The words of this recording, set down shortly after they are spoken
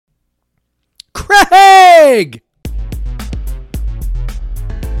Craig.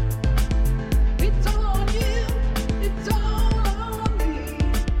 It's all on you, it's all on me.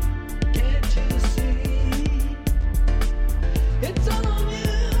 Can't you see? It's all on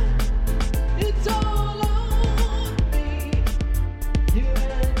you, it's all on me. You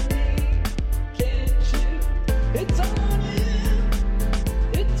and me, can't you? It's all on you,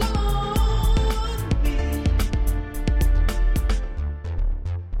 it's all on me.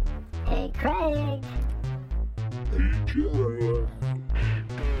 Hey, Craig.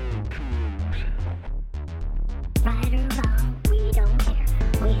 Right or wrong, we don't care.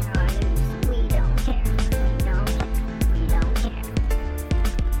 Win or lose, we don't care. We don't care. We don't care.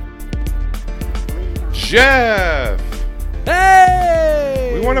 We don't Jeff,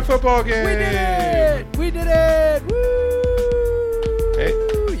 Hey! we won a football game. We did it! We did it! Woo! Hey.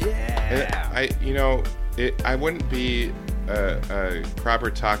 Yeah! I wouldn't be a proper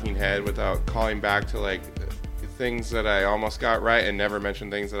talking head without calling back to like things that I almost got right and never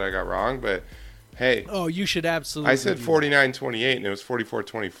mentioned things that I got wrong. But hey, Oh, you should absolutely. I said do 49-28 and it was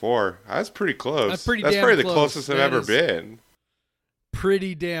 44-24. That's pretty close. That's pretty That's damn probably the close. closest I've That ever is been. that.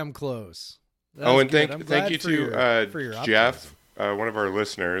 Pretty damn close. That Oh, was and good. I'm thank glad you for to your Jeff, optimism. one of our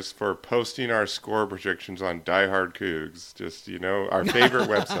listeners, for posting our score predictions on Die Hard Cougs. Just our favorite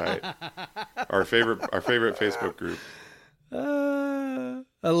website, our favorite Facebook group.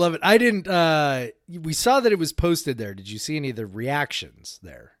 I love it. I didn't. We saw that it was posted there. Did you see any of the reactions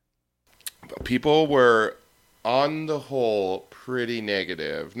there? People were, on the whole, pretty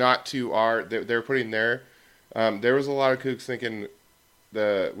negative. Not to our. They're putting there. There was a lot of Cougs thinking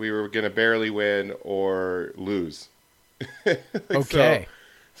we were going to barely win or lose. Okay.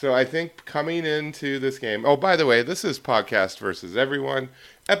 So I think coming into this game. Oh, by the way, this is Podcast versus Everyone,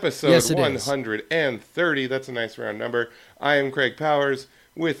 episode Yes, it is. 130. That's a nice round number. I am Craig Powers.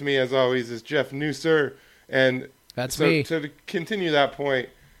 With me, as always, is Jeff Newser. And That's so, me. to continue that point,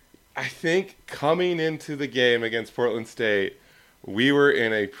 I think coming into the game against Portland State, we were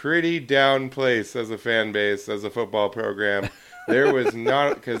in a pretty down place as a fan base, as a football program. There was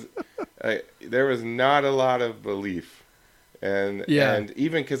not there was not a lot of belief, and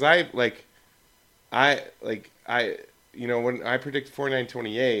even because when I predict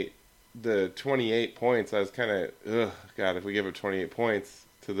 49-28, the 28 points, I was kind of God, if we give up 28 points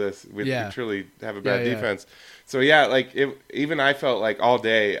to this, we truly have a bad defense. So even I felt like all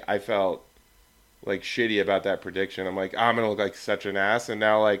day I felt like shitty about that prediction. I'm like, I'm gonna look like such an ass, and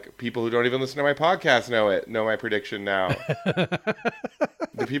now like people who don't even listen to my podcast know my prediction now.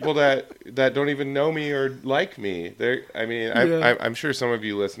 The people that don't even know me or like me, I'm sure some of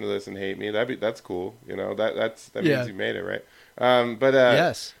you listen to this and hate me. That's cool, that means you made it, right?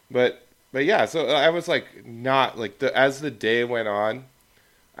 Yes. But yeah, so I was like not like as the day went on,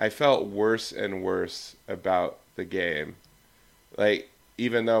 I felt worse and worse about the game. Like,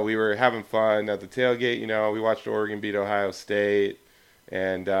 even though we were having fun at the tailgate, we watched Oregon beat Ohio State,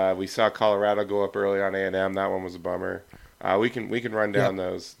 and we saw Colorado go up early on A&M. That one was a bummer. We can run down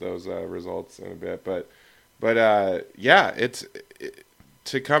those results in a bit, but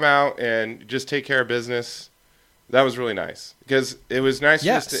to come out and just take care of business. That was really nice because it was nice.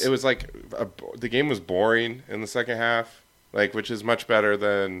 Yes. It was like the game was boring in the second half, which is much better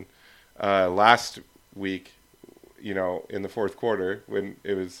than last week. In the fourth quarter when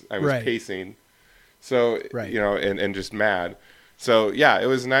I was pacing, so and just mad. So yeah, it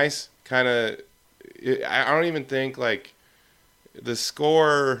was nice. Kind of, I don't even think like the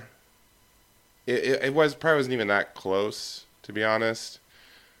score. It probably wasn't even that close, to be honest.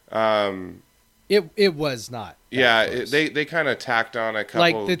 It was not. Yeah, they kind of tacked on a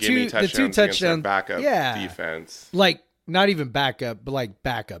couple gimme touchdowns against their backup defense. Like not even backup, but like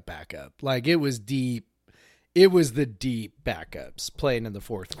backup. Like it was deep. It was the deep backups playing in the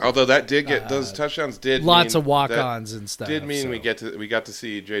fourth quarter. Although that did get those touchdowns did lots mean of walk-ons and stuff. Did mean we got to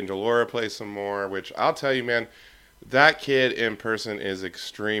see Jaden Delora play some more, which I'll tell you, man, that kid in person is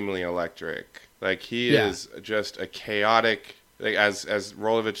extremely electric. Like he is just a chaotic. Like as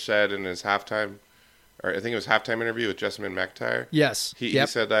Rolovich said in his halftime, or I think it was halftime interview with Jessamine McIntyre. Yes, he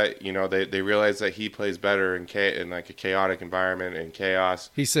said that they realize that he plays better in like a chaotic environment and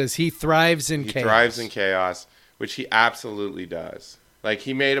chaos. He says he thrives in chaos. He thrives in chaos, which he absolutely does. Like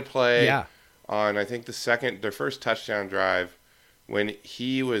he made a play on I think their first touchdown drive when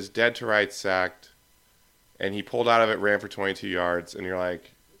he was dead to rights sacked, and he pulled out of it, ran for 22 yards, and you're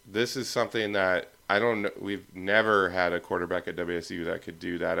like, this is something that I don't know. We've never had a quarterback at WSU that could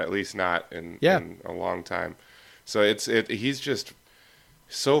do that, at least not in a long time. So he's just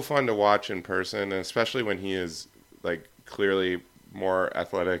so fun to watch in person, and especially when he is like clearly more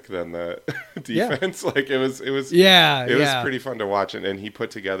athletic than the defense. Like it was Yeah, it was pretty fun to watch, and he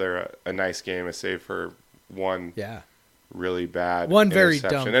put together a nice game, save for one really bad one very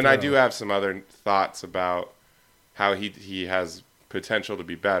interception. dumb And I throw. do have some other thoughts about how he has potential to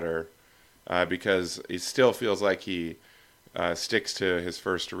be better, because it still feels like he sticks to his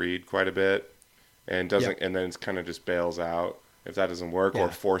first read quite a bit, and doesn't, and then it's kind of just bails out if that doesn't work, or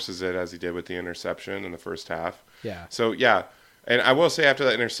forces it as he did with the interception in the first half. Yeah. So yeah, and I will say after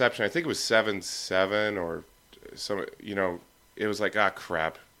that interception, I think it was 7-7 or some. It was like,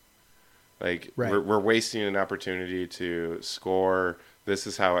 crap. Like we're wasting an opportunity to score. This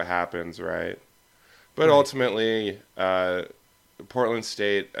is how it happens, right? But ultimately, Portland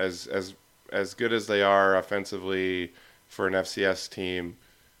State, as good as they are offensively for an FCS team,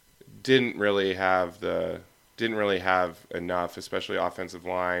 didn't really have enough, especially offensive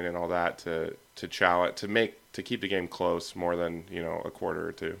line and all that, to chow it, to keep the game close more than a quarter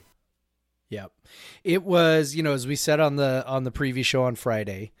or two. Yep. It was, as we said on the preview show on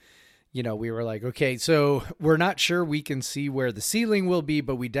Friday, we were like, okay, so we're not sure we can see where the ceiling will be,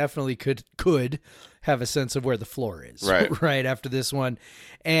 but we definitely could have a sense of where the floor is right after this one.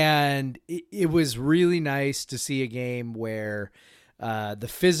 And it was really nice to see a game where the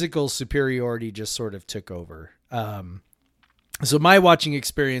physical superiority just sort of took over. So my watching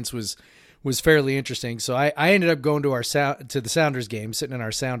experience was fairly interesting. So I ended up going to the Sounders game, sitting in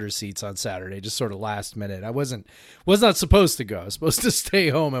our Sounders seats on Saturday, just sort of last minute. I was not supposed to go. I was supposed to stay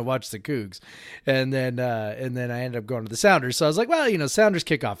home and watch the Cougs. And then I ended up going to the Sounders. So I was like, well, Sounders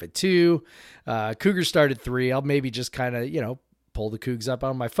kick off at 2. Cougars start at 3. I'll maybe just kind of, pull the Cougs up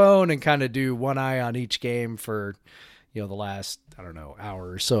on my phone and kind of do one eye on each game for, the last, I don't know,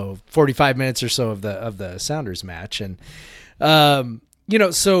 hour or so, 45 minutes or so of the Sounders match. And,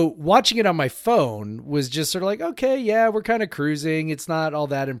 so watching it on my phone was just sort of like, okay, yeah, we're kind of cruising. It's not all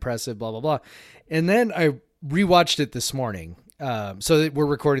that impressive, blah, blah, blah. And then I rewatched it this morning. So we're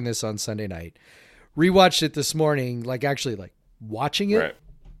recording this on Sunday night. Rewatched it this morning, actually watching it. Right.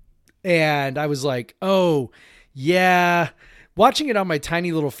 And I was like, oh, yeah. Watching it on my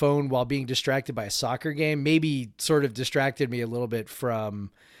tiny little phone while being distracted by a soccer game maybe sort of distracted me a little bit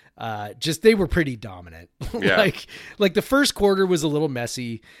from they were pretty dominant. Yeah. like the first quarter was a little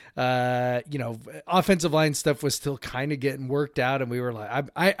messy. Offensive line stuff was still kind of getting worked out. And we were like,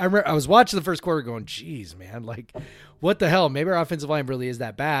 I remember I was watching the first quarter going, geez, man, what the hell? Maybe our offensive line really is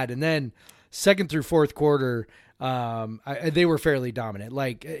that bad. And then second through fourth quarter, they were fairly dominant.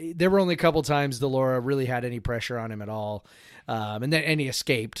 There were only a couple times Delora really had any pressure on him at all. And he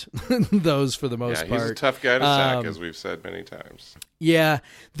escaped those for the most part. He's a tough guy to sack, as we've said many times. Yeah,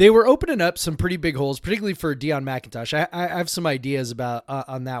 they were opening up some pretty big holes, particularly for Deion McIntosh. I have some ideas about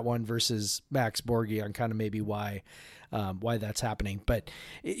on that one versus Max Borghi on kind of maybe why that's happening. But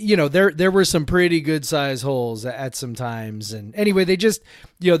there were some pretty good size holes at some times. And anyway, they just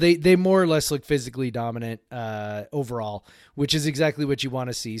they more or less look physically dominant overall, which is exactly what you want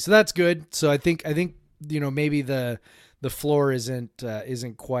to see. So that's good. So I think maybe the floor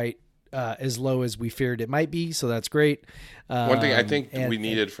isn't quite as low as we feared it might be. So that's great. One thing I think we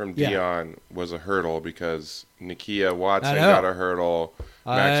needed from Deion was a hurdle, because Nakia Watson got a hurdle,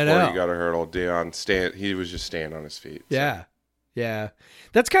 Max Borghi got a hurdle, Deion he was just staying on his feet. So. Yeah. Yeah.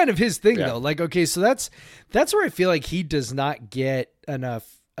 That's kind of his thing though. Okay, so that's where I feel like he does not get enough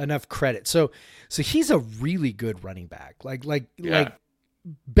credit. So he's a really good running back.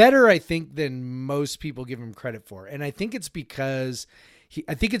 Better, I think, than most people give him credit for. And I think it's because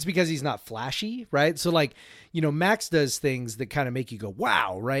he's not flashy, right? So Max does things that kind of make you go,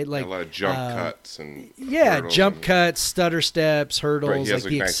 wow, right? A lot of jump cuts and cuts, stutter steps, hurdles, he has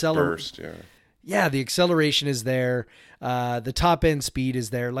a nice burst, yeah, the acceleration is there. The top end speed is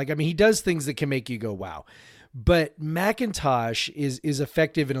there. He does things that can make you go, wow. But McIntosh is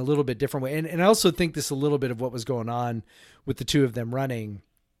effective in a little bit different way. And I also think this a little bit of what was going on with the two of them running.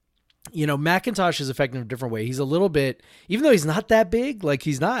 McIntosh is effective in a different way. He's a little bit, even though he's not that big,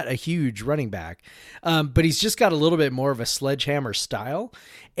 he's not a huge running back, but he's just got a little bit more of a sledgehammer style,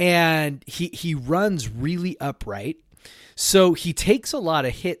 and he runs really upright. So he takes a lot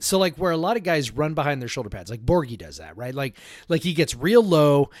of hits. So where a lot of guys run behind their shoulder pads, Borghi does that, right? Like he gets real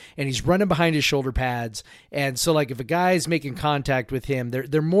low and he's running behind his shoulder pads. And so if a guy's making contact with him,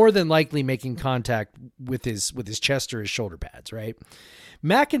 they're more than likely making contact with his chest or his shoulder pads, right?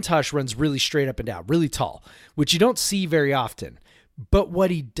 McIntosh runs really straight up and down, really tall, which you don't see very often. But what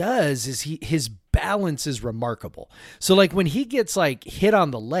he does is his balance is remarkable. So when he gets hit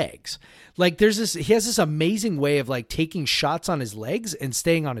on the legs, he has this amazing way of taking shots on his legs and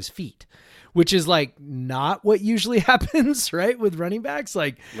staying on his feet, which is like not what usually happens, right? With running backs,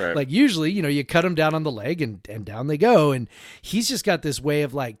 like usually, you cut them down on the leg and down they go. And he's just got this way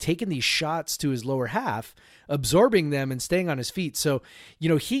of like taking these shots to his lower half, absorbing them and staying on his feet. So,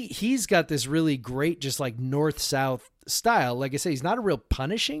 he's got this really great, just like north-south style. Like I say, he's not a real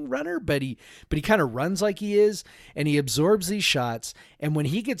punishing runner, but he kind of runs like he is, and he absorbs these shots. And when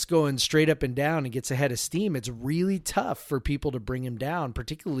he gets going straight up and down and gets ahead of steam, it's really tough for people to bring him down,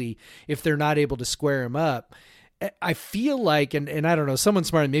 particularly if they're not able to square him up. I feel like, and I don't know, someone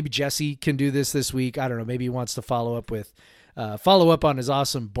smart, maybe Jesse can do this week. I don't know. Maybe he wants to follow up on his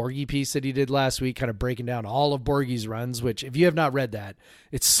awesome Borgie piece that he did last week, kind of breaking down all of Borgie's runs, which if you have not read that,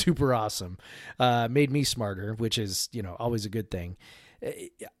 it's super awesome. Made me smarter, which is, always a good thing.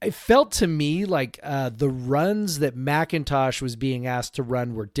 It felt to me like the runs that McIntosh was being asked to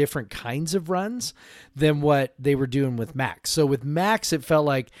run were different kinds of runs than what they were doing with Max. So with Max, it felt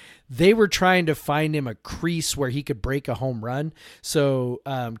like they were trying to find him a crease where he could break a home run. So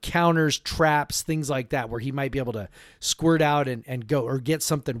counters, traps, things like that, where he might be able to squirt out and go or get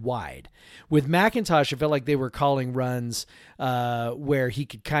something wide. With McIntosh, it felt like they were calling runs where he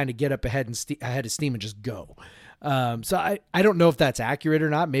could kind of get up ahead of steam and just go. So I don't know if that's accurate or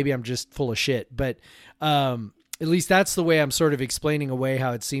not. Maybe I'm just full of shit, but at least that's the way I'm sort of explaining away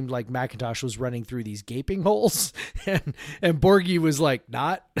how it seemed like McIntosh was running through these gaping holes and Borgie was like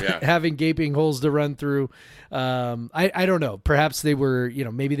not having gaping holes to run through. I don't know. Perhaps they were,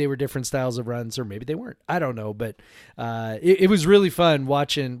 maybe they were different styles of runs or maybe they weren't. I don't know, but it was really fun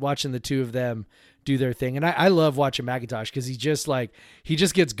watching the two of them do their thing. And I love watching McIntosh because he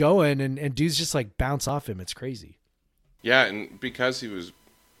just gets going and dudes just like bounce off him. It's crazy. Yeah. And because he was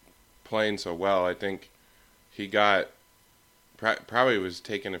playing so well, I think he got probably was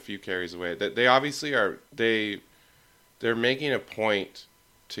taking a few carries away. That they obviously are, they're making a point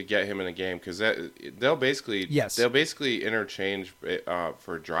to get him in a game because they'll basically interchange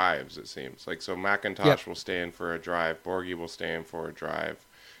for drives, it seems. Like, so McIntosh will stay in for a drive, Borgie will stay in for a drive.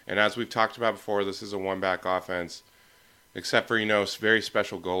 And as we've talked about before, this is a one-back offense, except for, very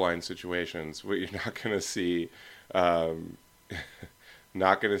special goal line situations where you're not going to see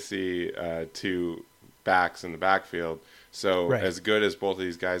two backs in the backfield. So as good as both of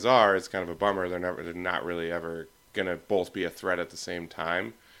these guys are, it's kind of a bummer. They're not really ever going to both be a threat at the same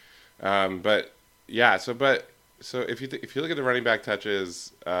time. So if you look at the running back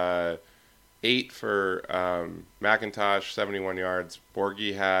touches, 8 for McIntosh, 71 yards.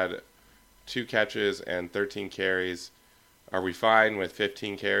 Borgie had 2 catches and 13 carries. Are we fine with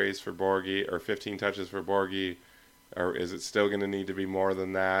 15 carries for Borgie or 15 touches for Borgie? Or is it still going to need to be more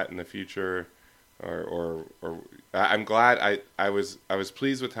than that in the future? Or I'm glad I was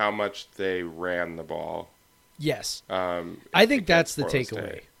pleased with how much they ran the ball. Yes. I think that's the takeaway.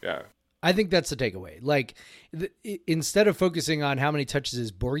 State. Yeah. I think that's the takeaway. Like, instead of focusing on how many touches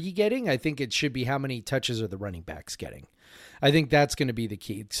is Borgie getting, I think it should be how many touches are the running backs getting. I think that's going to be the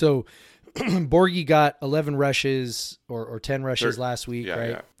key. So Borgie got 11 rushes or 10 rushes last week, right?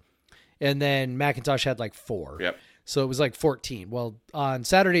 Yeah. And then McIntosh had like 4. Yep. So it was like 14. Well, on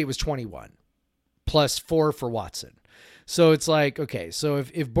Saturday it was 21 plus 4 for Watson. So it's like, okay, so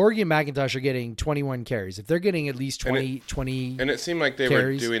if Borgie and McIntosh are getting 21 carries, if they're getting at least 20 And it seemed like they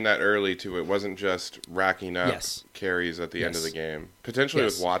were doing that early, too. It wasn't just racking up carries at the end of the game. Potentially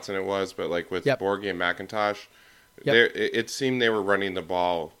with Watson it was, but like with Borgie and McIntosh, it seemed they were running the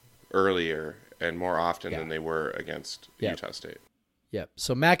ball earlier and more often than they were against Utah State. Yep.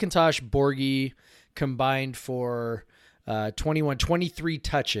 So McIntosh, Borgie combined for 23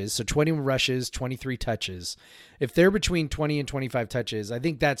 touches. So 21 rushes, 23 touches. If they're between 20 and 25 touches, I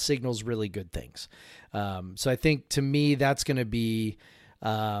think that signals really good things. So I think to me, that's going to be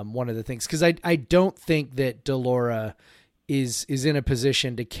one of the things, because I don't think that DeLaura is in a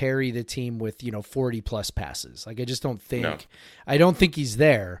position to carry the team with, 40 plus passes. Like, I just don't think, I don't think he's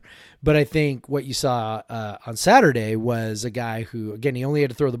there, but I think what you saw on Saturday was a guy who, again, he only had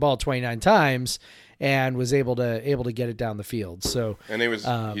to throw the ball 29 times and was able to get it down the field. So, and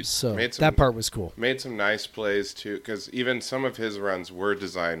that part was cool. Made some nice plays too, because even some of his runs were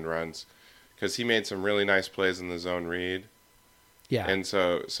designed runs, because he made some really nice plays in the zone read. Yeah. And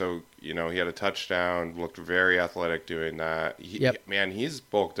so he had a touchdown, looked very athletic doing that. Man, he's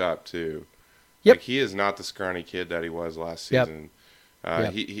bulked up too. Yep. Like, he is not the scrawny kid that he was last season.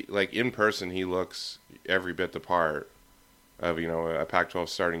 He like, in person, he looks every bit the part of, a Pac-12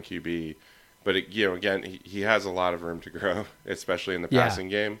 starting QB. But, again, he has a lot of room to grow, especially in the passing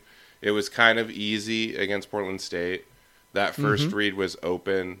game. It was kind of easy against Portland State. That first read was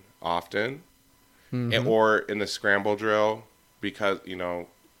open often. Or in the scramble drill, because,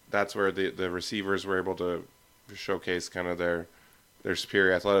 that's where the receivers were able to showcase kind of their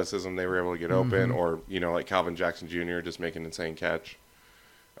superior athleticism. They were able to get open, or like Calvin Jackson Jr. just make an insane catch.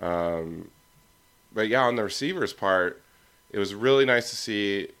 But yeah, on the receivers part, it was really nice to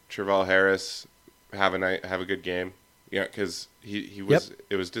see Travell Harris have a good game. Yeah, because he was.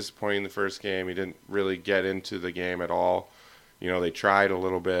 It was disappointing the first game. He didn't really get into the game at all. They tried a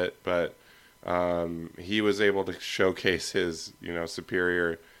little bit, but he was able to showcase his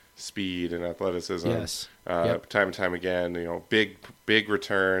superior speed and athleticism. Yes. Time and time again. Big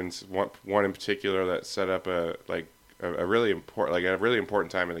returns. One in particular that set up a really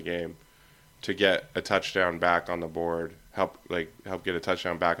important time in the game to get a touchdown back on the board. Help get a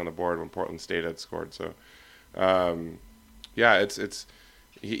touchdown back on the board when Portland State had scored. So,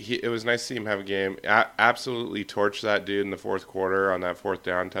 it was nice to see him have a game. Absolutely torched that dude in the fourth quarter on that fourth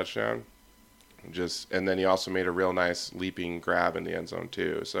down touchdown. And then he also made a real nice leaping grab in the end zone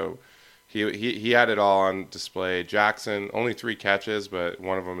too. So he had it all on display. Jackson, only 3 catches, but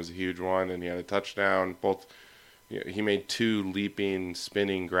one of them was a huge one, and he had a touchdown. He made 2 leaping,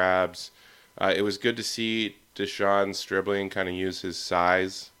 spinning grabs. It was good to see Deshaun Stribling kind of use his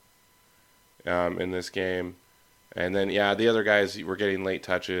size in this game. And then, the other guys were getting late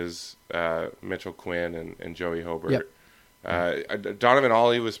touches, Mitchell Quinn and Joey Hobart. Yep. Donovan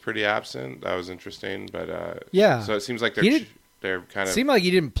Ollie was pretty absent. That was interesting. But so it seems like they're kind of... seemed like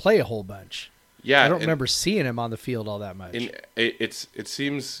he didn't play a whole bunch. Yeah. I don't remember seeing him on the field all that much. It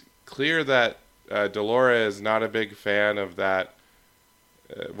seems clear that Delora is not a big fan of that.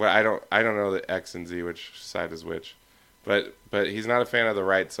 I don't know the X and Z, which side is which. But he's not a fan of the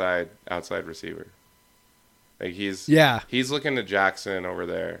right side outside receiver. Like he's looking to Jackson over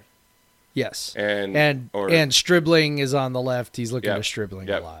there. Yes. And Stribling is on the left. He's looking to Stribling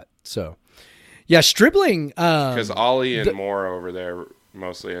a lot. So, Stribling. Because Ollie and Moore over there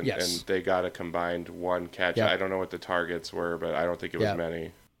mostly, and they got a combined 1 catch. I don't know what the targets were, but I don't think it was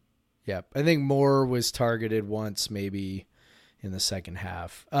many. Yep. I think Moore was targeted once, maybe in the second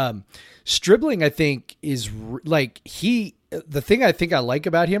half. Stribling, I think, is the thing I think I like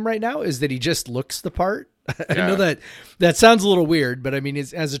about him right now is that he just looks the part. I know that sounds a little weird, but I mean,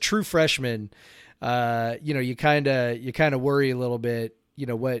 as a true freshman, you kind of worry a little bit,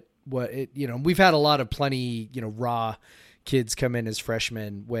 we've had a lot of plenty, raw kids come in as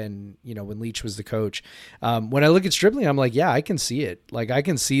freshmen when Leach was the coach. When I look at Stribling, I'm like, I can see it. Like I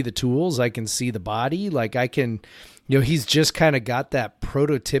can see the tools, I can see the body. Like I can, he's just kind of got that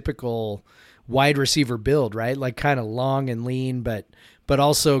prototypical wide receiver build, right? Like kind of long and lean, but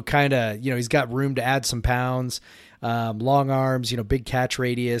also kind of, he's got room to add some pounds, long arms, big catch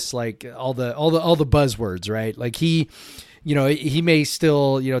radius, like all the buzzwords, right? Like he may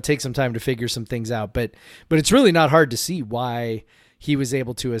still, take some time to figure some things out, but it's really not hard to see why he was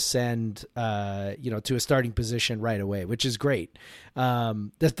able to ascend, to a starting position right away, which is great.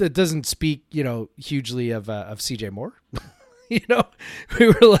 That doesn't speak, hugely of CJ Moore. We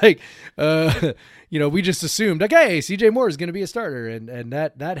were like, we just assumed, okay, CJ Moore is going to be a starter, and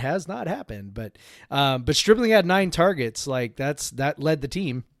that has not happened. But Stribling had 9 targets, like that led the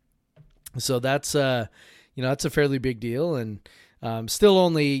team, so that's that's a fairly big deal, and still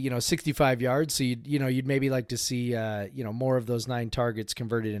only 65 yards. So you'd maybe like to see more of those 9 targets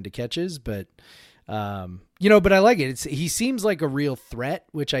converted into catches, but but I like it. He seems like a real threat,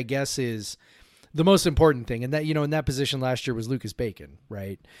 which I guess is the most important thing. And that, in that position last year was Lucas Bacon,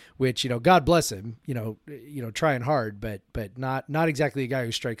 right? Which, God bless him, trying hard, but not exactly a guy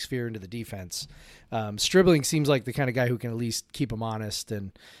who strikes fear into the defense. Stribling seems like the kind of guy who can at least keep him honest.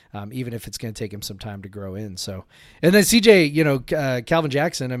 And even if it's going to take him some time to grow in. So, and then CJ, Calvin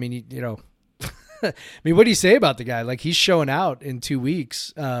Jackson, I mean, I mean, what do you say about the guy? Like he's showing out in 2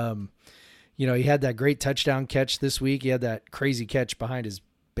 weeks. He had that great touchdown catch this week. He had that crazy catch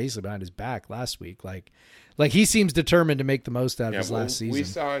basically behind his back last week. Like he seems determined to make the most out of his last season. We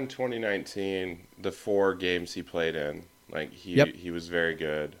saw in 2019 the 4 games he played in. Like he was very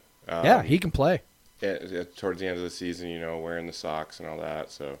good. He can play. Towards the end of the season, wearing the socks and all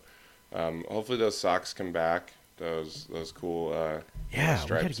that. So hopefully those socks come back. Those cool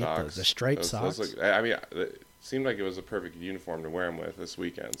striped socks. The striped socks. It seemed like it was a perfect uniform to wear them with this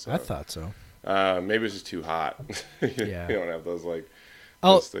weekend. So I thought so. Maybe it was just too hot. You don't have those like.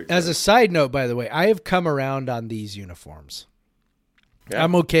 As a side note, by the way, I have come around on these uniforms. Yeah.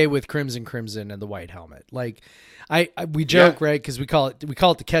 I'm okay with crimson and the white helmet. Like we joke, right? Because we call it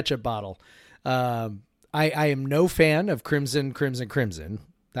the ketchup bottle. I am no fan of crimson.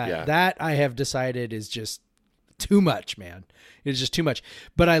 That I have decided is just too much, man. It's just too much.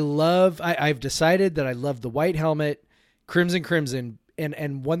 But I've decided that I love the white helmet, crimson,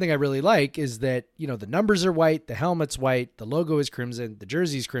 and one thing I really like is that, you know, the numbers are white, the helmet's white, the logo is crimson, the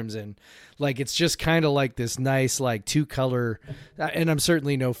jersey's crimson. Like, it's just kind of like this nice, like, 2-color, and I'm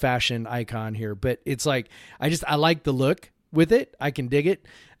certainly no fashion icon here, but it's like, I like the look with it. I can dig it.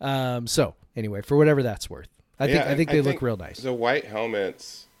 So anyway, for whatever that's worth, I think they look real nice. The white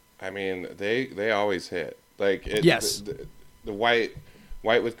helmets, I mean, they always hit. Like, yes. The white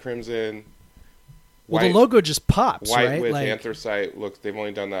with crimson. Well, the logo just pops, white right? with like, anthracite looks. They've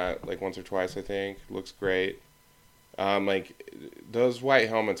only done that like once or twice, I think. Looks great. Like, those white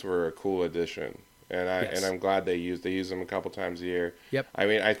helmets were a cool addition, and I'm glad they use them a couple times a year. Yep. I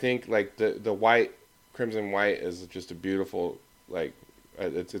mean, I think like the white, crimson white is just a beautiful, like,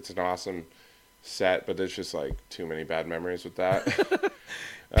 it's an awesome set, but there's just like too many bad memories with that.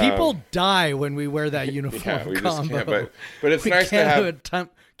 People die when we wear that uniform Yeah, we combo. just can't. But it's we nice to have.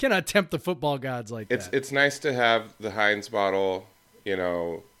 Cannot tempt the football gods like that. It's nice to have the Heinz bottle, you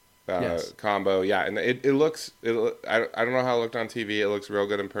know, combo. Yeah, and it looks. I don't know how it looked on TV. It looks real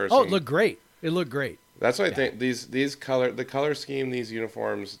good in person. Oh, it looked great. That's why I think the color scheme, these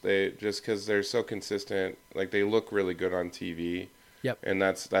uniforms, they just because they're so consistent, like they look really good on TV. Yep. And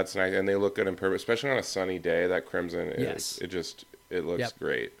that's nice, and they look good in person, especially on a sunny day. That crimson, it looks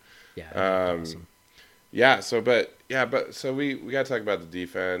great. Yeah. Awesome. Yeah. So we got to talk about the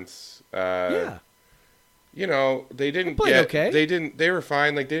defense. You know, they didn't get okay. They were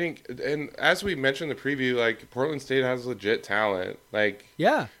fine. Like, they didn't, and as we mentioned in the preview, like, Portland State has legit talent. Like,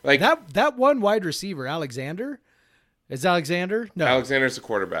 yeah, like that one wide receiver, Alexander. Is Alexander? No, Alexander's the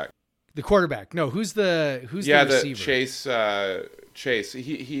quarterback. The quarterback. No, who's the receiver? Chase.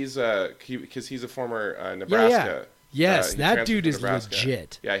 He's because he's a former Nebraska. Yes, that dude is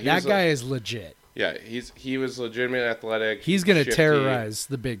legit. Yeah, that guy is legit. Yeah, he was legitimately athletic. He's gonna terrorize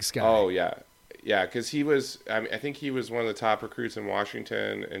the Big Sky. Oh yeah, because he was. I think he was one of the top recruits in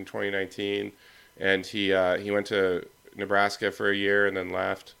Washington in 2019, and he went to Nebraska for a year and then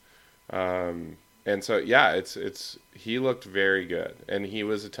left. And so he looked very good, and he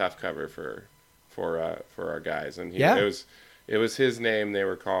was a tough cover for our guys, and it was his name they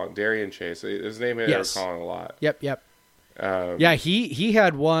were calling, Darian Chase. His name they were calling a lot. Yep. He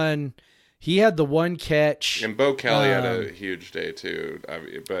had one. He had the one catch. And Bo Kelly had a huge day too.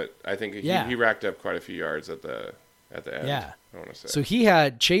 But I think he racked up quite a few yards at the end. Yeah. I want to say. So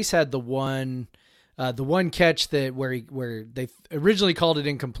Chase had the one catch where they originally called it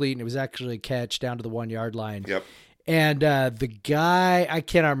incomplete, and it was actually a catch down to the 1 yard line. Yep. And the guy, I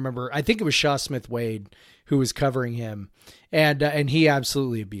cannot remember. I think it was Shaw Smith Wade who was covering him, and he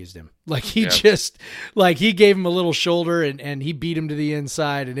absolutely abused him. Like he gave him a little shoulder and he beat him to the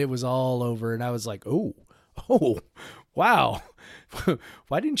inside, and it was all over. And I was like, oh, wow.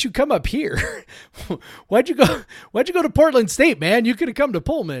 Why didn't you come up here? Why'd you go to Portland State, man? You could have come to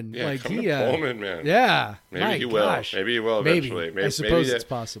Pullman. Yeah, come to Pullman, man. Yeah, maybe he will. Maybe he will eventually. Maybe. I suppose it's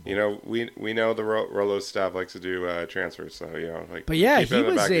possible. You know, we know the Rolo staff likes to do transfers, so you know, like. But yeah, keep it in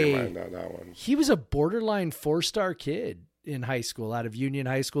the back of your mind on that one. He was a borderline 4-star kid in high school, out of Union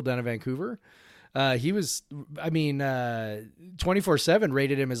High School down in Vancouver. He was, 24/7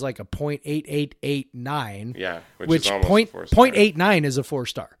 rated him as like a .8889. Yeah, which is almost .89 is a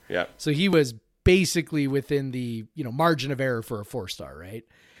 4-star. Yeah. So he was basically within the margin of error for a 4-star, right?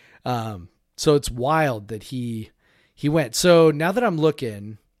 So it's wild that he went. So now that I'm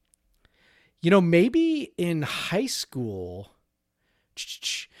looking, maybe in high school.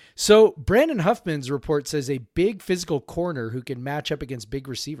 So Brandon Huffman's report says a big physical corner who can match up against big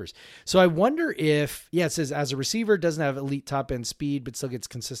receivers. So I wonder if, it says as a receiver, doesn't have elite top end speed, but still gets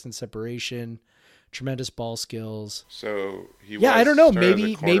consistent separation, tremendous ball skills. So I don't know.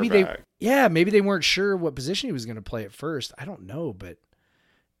 Maybe they weren't sure what position he was going to play at first. I don't know, but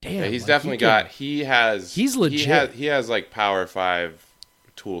damn, yeah, he's definitely he's legit. He has like Power 5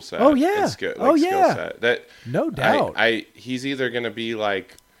 tool set. Oh yeah. Skill set. That no doubt. He's either going to be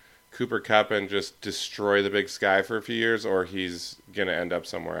like Cooper Kupp and just destroy the Big Sky for a few years, or he's going to end up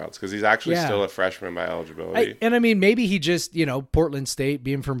somewhere else because he's actually still a freshman by eligibility. Maybe he just, Portland State,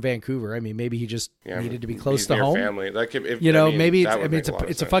 being from Vancouver, maybe he just needed to be close to home. Family. Like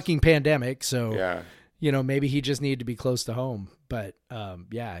it's a fucking pandemic, so yeah. Maybe he just needed to be close to home. But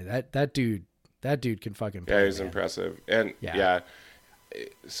that dude can fucking play. Yeah, he's impressive. And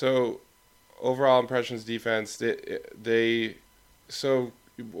so overall impressions defense,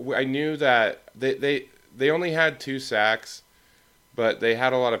 I knew that they only had 2 sacks, but they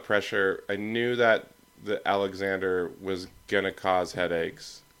had a lot of pressure. I knew that the Alexander was going to cause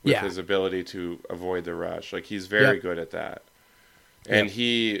headaches with his ability to avoid the rush. Like, he's very good at that. And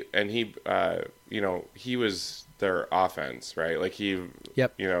he was their offense, right? Like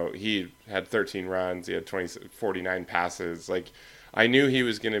Yep. he had 13 runs, he had 49 passes. Like I knew he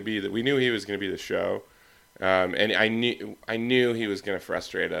was going to be we knew he was going to be the show. And I knew he was going to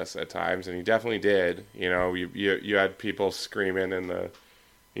frustrate us at times, and he definitely did. You had people screaming those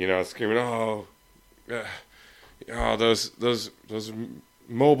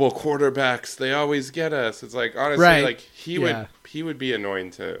mobile quarterbacks, they always get us. It's like, honestly, Right. like he would be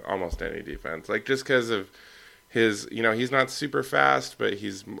annoying to almost any defense, like just because of his, he's not super fast, but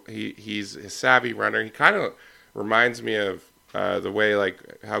he's a savvy runner. He kind of reminds me of the way,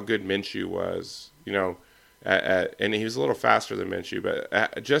 like, how good Minshew was, and he was a little faster than Minshew, but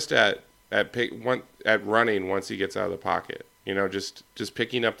at running once he gets out of the pocket, just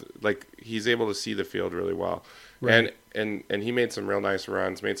picking up, like, he's able to see the field really well. Right. And he made some real nice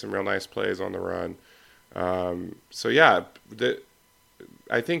runs, made some real nice plays on the run. So yeah,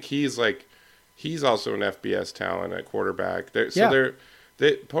 I think he's also an FBS talent at quarterback.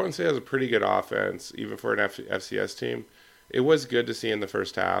 Portland State has a pretty good offense, even for an FCS team. It was good to see in the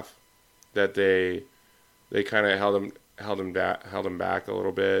first half that they kind of held him back a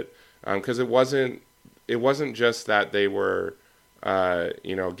little bit, because it wasn't just that they were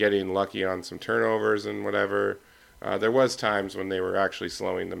getting lucky on some turnovers and whatever. There was times when they were actually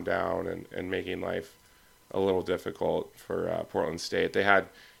slowing them down and making life a little difficult for Portland State. They had,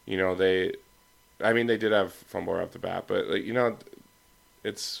 they did have fumble off the bat, but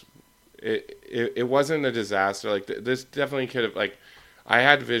it wasn't a disaster. Like this definitely could have, like, I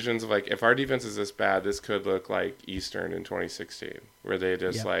had visions of, like, if our defense is this bad, this could look like Eastern in 2016, where they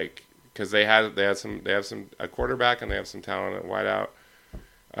just because they have a quarterback and they have some talent at wideout.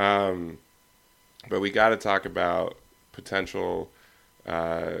 But we got to talk about potential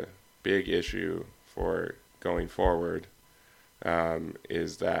big issue for going forward,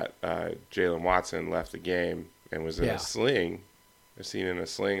 is that Jalen Watson left the game and was in a sling. They're seen in a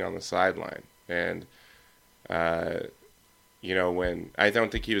sling on the sideline. And, when I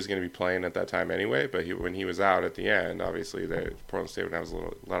don't think he was going to be playing at that time anyway, but when he was out at the end, obviously Portland State would have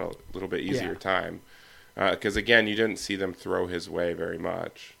a little bit easier time. Because, again, you didn't see them throw his way very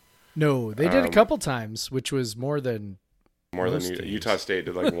much. No, they did a couple times, which was more than Utah State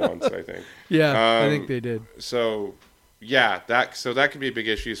did, like, once, I think. Yeah, I think they did. So, yeah, that could be a big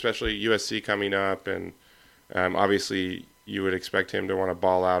issue, especially USC coming up, and obviously you would expect him to want to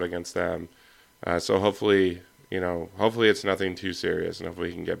ball out against them. So hopefully it's nothing too serious, and hopefully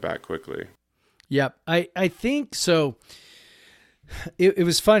he can get back quickly. Yep, I think so. It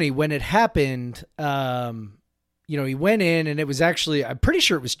was funny when it happened. He went in, and it was actually, I'm pretty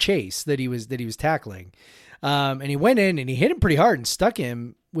sure it was Chase that he was tackling. And he went in and he hit him pretty hard and stuck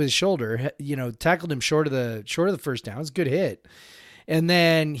him with his shoulder, tackled him short of the first down. It was a good hit. And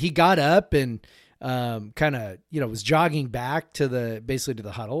then he got up and kind of, was jogging back to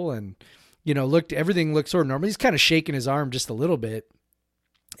the huddle, and, everything looked sort of normal. He's kind of shaking his arm just a little bit.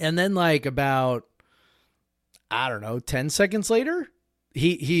 And then, like, about, I don't know, 10 seconds later,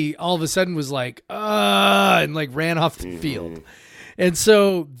 he all of a sudden was like, and, like, ran off the field. And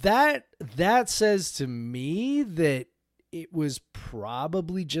so that says to me that it was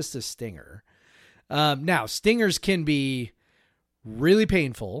probably just a stinger. Now, stingers can be really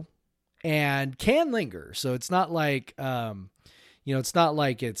painful and can linger. So it's not like, it's not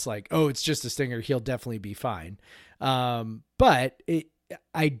like it's like, oh, it's just a stinger, he'll definitely be fine. But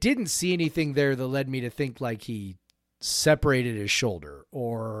I didn't see anything there that led me to think like he separated his shoulder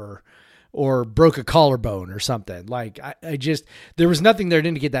or broke a collarbone or something. Like I just, there was nothing there to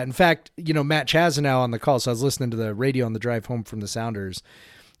indicate that. In fact, Matt Chazanow on the call, so I was listening to the radio on the drive home from the Sounders,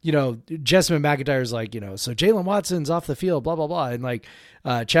 Jessamine McIntyre's like, so Jalen Watson's off the field, blah, blah, blah. And like,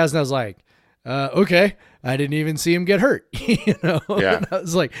 Chaznow's like, okay, I didn't even see him get hurt, Yeah. And I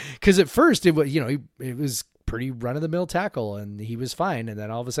was like, cause at first it was, it was pretty run of the mill tackle and he was fine. And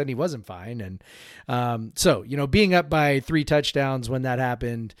then all of a sudden he wasn't fine. And, so, being up by 3 touchdowns when that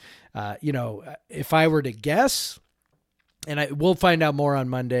happened, if I were to guess, and we'll find out more on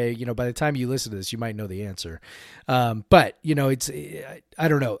Monday, by the time you listen to this, you might know the answer. But I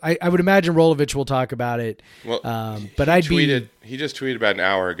don't know. I would imagine Rolovich will talk about it. Well, but he just tweeted about an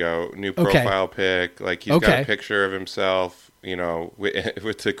hour ago, new profile pic. Like he's got a picture of himself,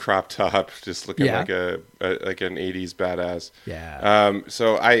 with the crop top, just looking like an 80s badass. Yeah.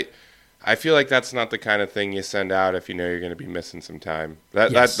 So I feel like that's not the kind of thing you send out if you're going to be missing some time.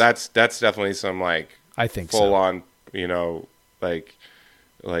 That's definitely some, like, I think full on, like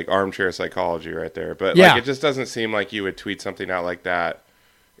armchair psychology right there. But like it just doesn't seem like you would tweet something out like that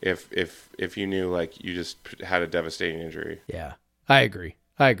if you knew, like, you just had a devastating injury. Yeah, I agree.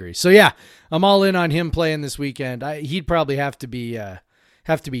 I agree. So yeah, I'm all in on him playing this weekend. He'd probably have to be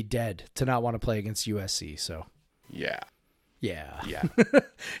dead to not want to play against USC. So Yeah.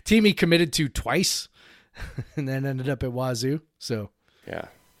 Team he committed to twice, and then ended up at Wazoo. So Yeah.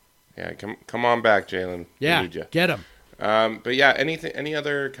 Come on back, Jalen. We need ya. Get him. But yeah, any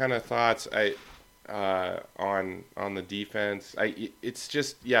other kind of thoughts on the defense? It's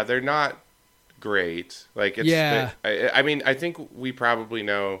just, yeah, they're not great. Like, it's, I mean, I think we probably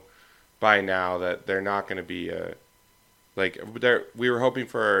know by now that they're not going to be we were hoping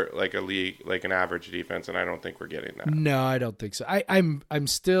for like a league, like an average defense, and I don't think we're getting that. No, I don't think so. I'm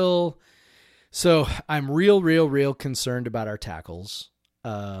still, so I'm real concerned about our tackles.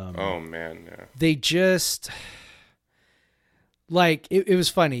 Oh man, yeah. They just, like, it was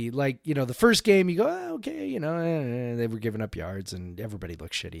funny. Like, you know, the first game you go, oh, okay, you know, they were giving up yards and everybody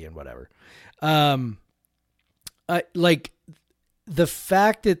looked shitty and whatever. Like, the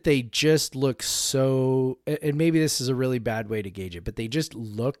fact that they just look so, and maybe this is a really bad way to gauge it, but they just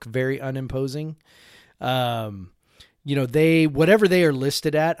look very unimposing. You know, whatever they are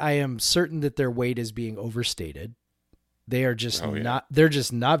listed at, I am certain that their weight is being overstated. They are just they're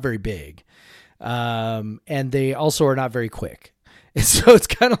just not very big. And they also are not very quick. And so it's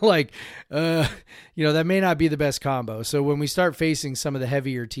kind of like, you know, that may not be the best combo. So when we start facing some of the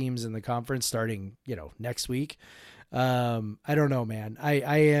heavier teams in the conference starting, you know, next week, I don't know, man.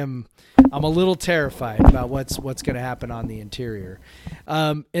 I'm a little terrified about what's going to happen on the interior.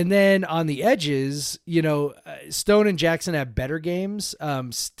 And then on the edges, you know, Stone and Jackson have better games.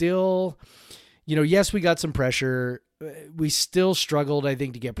 Still, you know, yes, we got some pressure. We still struggled, I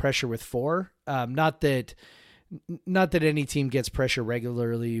think, to get pressure with 4. Not that any team gets pressure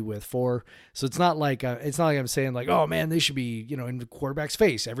regularly with 4. So it's not like I'm saying like, oh man, they should be, you know, in the quarterback's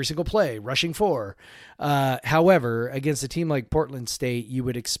face every single play, rushing 4. However, against a team like Portland State, you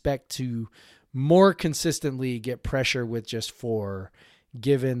would expect to more consistently get pressure with just 4,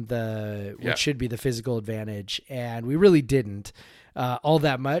 given what should be the physical advantage. And we really didn't all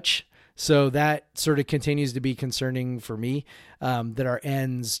that much. So that sort of continues to be concerning for me, that our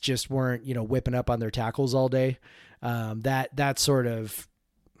ends just weren't, you know, whipping up on their tackles all day. That sort of,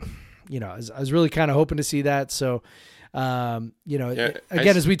 you know, I was really kind of hoping to see that. So, you know,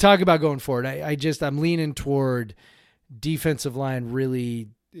 as we talk about going forward, I'm leaning toward defensive line really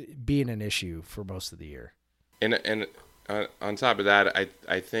being an issue for most of the year. And on top of that,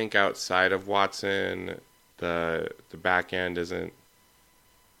 I think outside of Watson, the back end isn't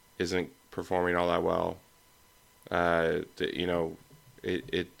performing all that well. You know,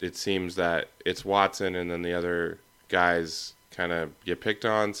 it seems that it's Watson and then the other guys kind of get picked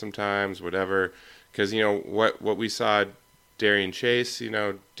on sometimes, whatever. Because, you know, what we saw Darian Chase, you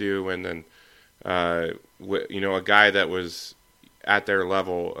know, do, and then, you know, a guy that was at their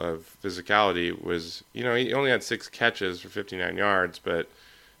level of physicality was, you know, he only had 6 catches for 59 yards, but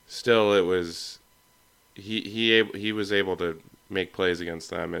still it was, he was able to make plays against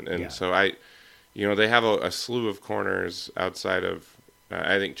them. And so you know, they have a slew of corners outside of,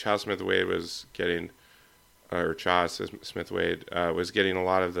 I think Chau Smith-Wade was getting, or Chau Smith-Wade was getting a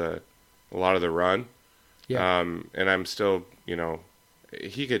lot of the run. Yeah. And I'm still, you know,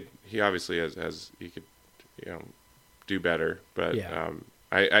 he obviously he could, you know, do better, but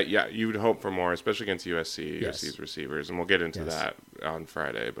you would hope for more, especially against USC's receivers, and we'll get into that on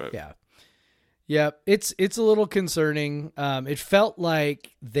Friday, but yeah, it's a little concerning. It felt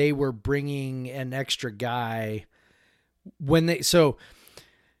like they were bringing an extra guy when they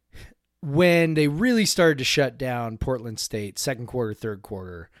really started to shut down Portland State, second quarter, third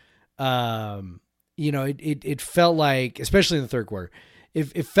quarter. You know, it felt like, especially in the third quarter,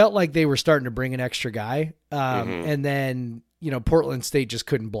 it felt like they were starting to bring an extra guy. And then, you know, Portland State just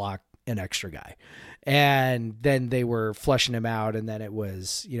couldn't block an extra guy. And then they were flushing him out, and then it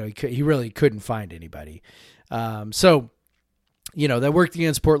was, you know, he really couldn't find anybody. So, you know, that worked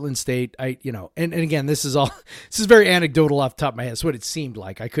against Portland State. You know, and again, this is very anecdotal off the top of my head. It's what it seemed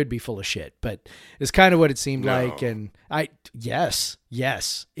like. I could be full of shit, but it's kind of what it seemed like. And yes,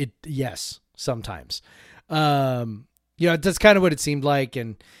 sometimes, you know, that's kind of what it seemed like.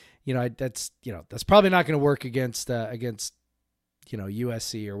 And, you know, that's probably not going to work against, you know,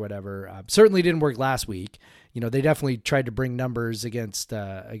 USC or whatever. Certainly didn't work last week. You know, they definitely tried to bring numbers against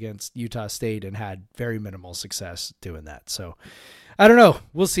Utah State and had very minimal success doing that. So I don't know.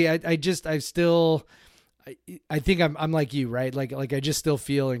 We'll see. I think I'm like you, right? Like I just still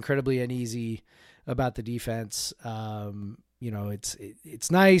feel incredibly uneasy about the defense. You know,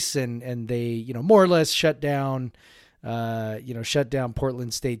 it's nice. And they, you know, more or less shut down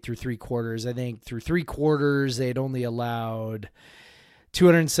Portland State through 3 quarters. I think through 3 quarters, they'd only allowed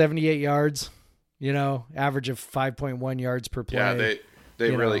 278 yards. Average of 5.1 yards per play. Yeah,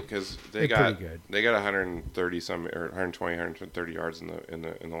 they really, because they got pretty good. they got 130 some or 120, 130 yards in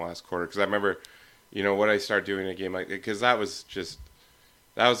the last quarter. Because I remember, what I started doing in a game because it was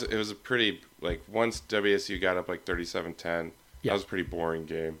a pretty, like, once WSU got up like 37-10, that was a pretty boring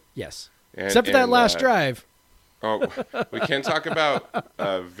game. Yes. And, Except for that last drive. Oh, we can't talk about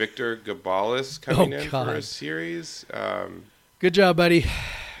Victor Gabalis coming in God. for a series. Good job, buddy.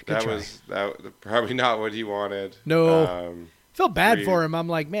 Good that try. was probably not what he wanted. No. Felt bad three- for him. I'm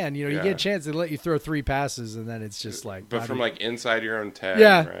like, man, you Yeah. get a chance to let you throw 3 passes, and then it's just like, But from like inside your own 10.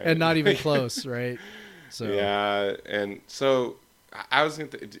 yeah, right? and not even close, right? So Yeah, and so I was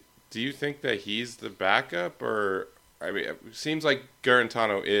going to. Do you think that he's the backup, or I mean, it seems like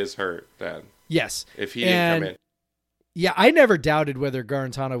Garantano is hurt then. yes, If he didn't come in, yeah, I never doubted whether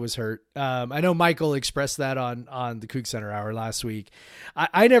Garantano was hurt. I know Michael expressed that on the Kook Center Hour last week.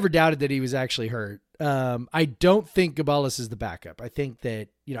 I never doubted that he was actually hurt. I don't think Gabalis is the backup. I think that,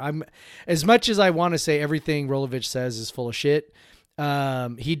 I'm as much as I want to say everything Rolovich says is full of shit.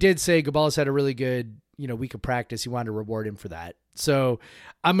 He did say Gabalis had a really good, week of practice. He wanted to reward him for that. So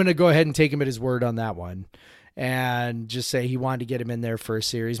I'm going to go ahead and take him at his word on that one. And just say he wanted to get him in there for a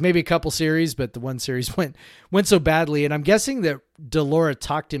series, maybe a couple series, but the one series went so badly. And I'm guessing that Delora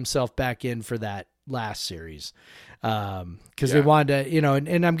talked himself back in for that last series because they wanted to,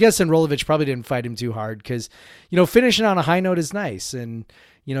 and I'm guessing Rolovich probably didn't fight him too hard because, finishing on a high note is nice. And,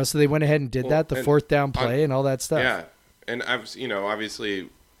 so they went ahead and did that, the 4th down play and all that stuff. yeah, and obviously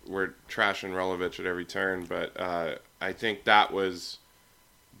we're trashing Rolovich at every turn, but I think that was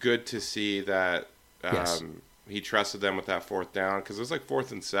good to see that. Yes. He trusted them with that 4th down because it was like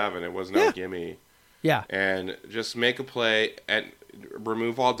 4th and 7. It was no gimme. Yeah. And just make a play and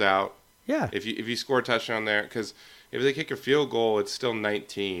remove all doubt. Yeah. If you score a touchdown there, because if they kick a field goal, it's still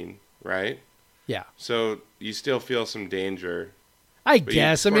 19, right? Yeah. So you still feel some danger. I But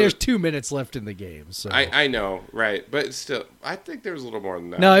guess. you- I mean, there's 2 minutes left in the game. So I know, right? But still, I think there was a little more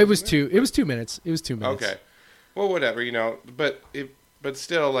than that. no, it was wasn't 2. It was 2 minutes. It was 2 minutes. Okay. Well, whatever, but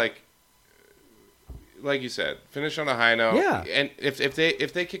still, like you said, finish on a high note. Yeah. And if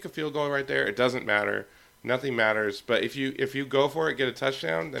they kick a field goal right there, it doesn't matter. Nothing matters. But if you go for it, get a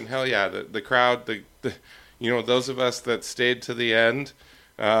touchdown, then hell yeah, the crowd, the those of us that stayed to the end,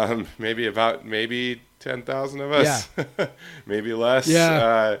 maybe 10,000 of us, maybe less.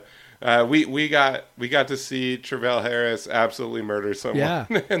 Yeah. We got to see Travell Harris absolutely murder someone, Yeah.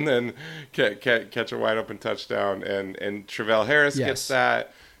 and then catch a wide open touchdown, and Travell Harris gets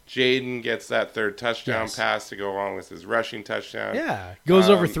that. Jaden gets that 3rd touchdown pass to go along with his rushing touchdown. Yeah. Goes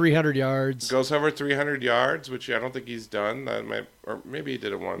over 300 yards. Goes over 300 yards, which I don't think he's done. Or maybe he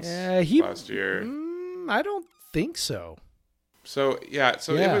did it once last year. I don't think so. So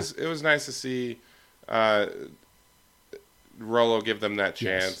it was nice to see Rolo give them that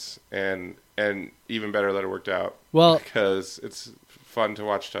chance, and even better that it worked out. Well, because it's fun to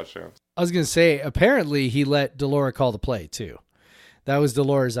watch touchdowns. I was going to say, apparently he let Delora call the play too. That was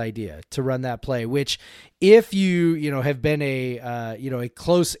Delora's idea to run that play, which if you have been a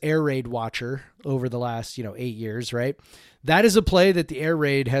close air raid watcher over the last, 8 years, right? That is a play that the air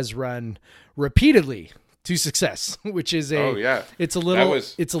raid has run repeatedly to success, which is it's a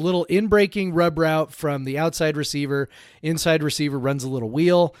little in-breaking rub route from the outside receiver. Inside receiver runs a little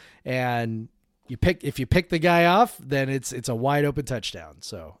wheel, and if you pick the guy off, then it's a wide open touchdown.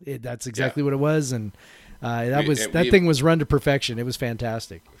 So that's exactly what it was. And that thing was run to perfection. It was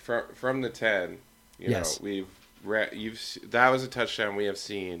fantastic. From the 10, that was a touchdown we have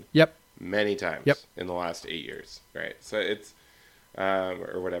seen many times in the last 8 years, right? So it's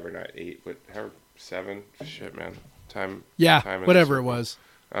or whatever, not 8, but 7. Shit, man, time. Time whatever it was.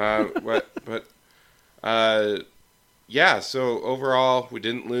 So overall, we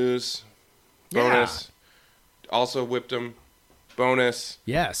didn't lose. Bonus. Also whipped them. Bonus.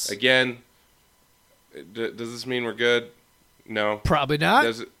 Yes. Again. Does this mean we're good? No. Probably not.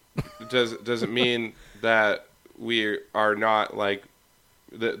 Does it mean that we are not like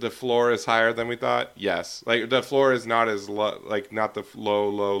the floor is higher than we thought? Yes. Like the floor is not as low, like not the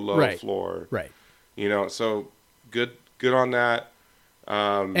low floor. Right. So good on that.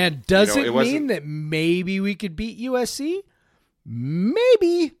 And does it mean that maybe we could beat USC?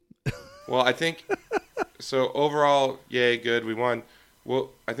 Maybe. Well, I think so. Overall, yay, good. We won. Well,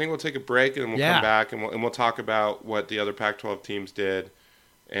 I think we'll take a break and we'll come back and we'll talk about what the other Pac-12 teams did,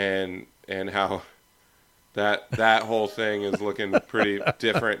 and how that whole thing is looking pretty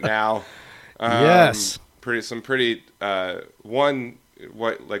different now. Yes. What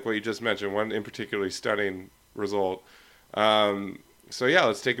you just mentioned, one in particularly stunning result. So yeah,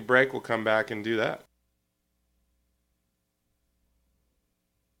 let's take a break. We'll come back and do that.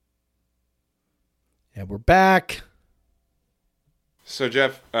 And we're back. So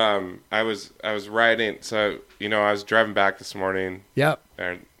Jeff, I was riding. So I was driving back this morning. Yep.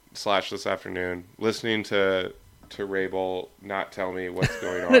 And / this afternoon, listening to Rabel not tell me what's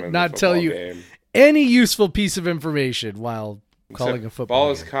going on in Not the tell football you game. any useful piece of information while calling a football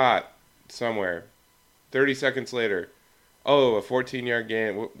ball game. is caught somewhere. 30 seconds later, a 14-yard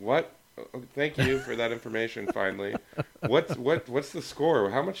gain. What? Oh, thank you for that information. Finally, what's the score?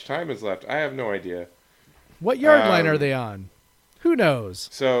 How much time is left? I have no idea. What yard line are they on? Who knows?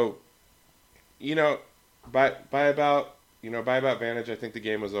 So, by about Vantage, I think the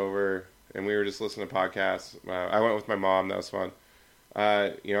game was over, and we were just listening to podcasts. I went with my mom. That was fun.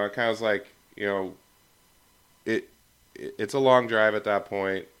 I kind of was like, it's a long drive at that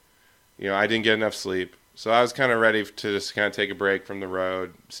point. I didn't get enough sleep, so I was kind of ready to just kind of take a break from the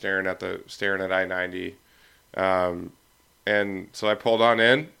road, staring at I-90. And so I pulled on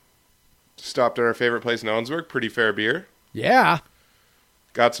in, stopped at our favorite place in Ellensburg, Pretty Fair Beer. Yeah.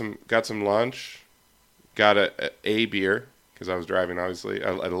 Got some lunch, got a beer because I was driving, obviously,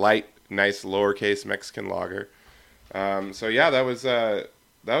 a light, nice lowercase Mexican lager. So yeah, that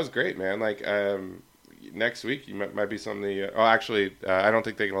was great, man. Like next week you might be something. Actually, I don't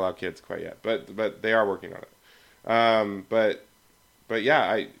think they can allow kids quite yet, but they are working on it. But yeah,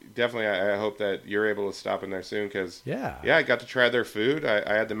 I hope that you're able to stop in there soon because I got to try their food.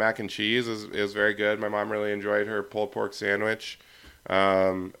 I had the mac and cheese. It was very good. My mom really enjoyed her pulled pork sandwich.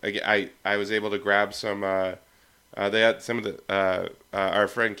 I was able to grab some. They had some of the our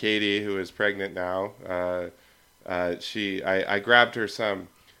friend Katie, who is pregnant now. I grabbed her some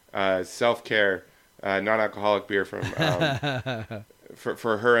self-care non-alcoholic beer from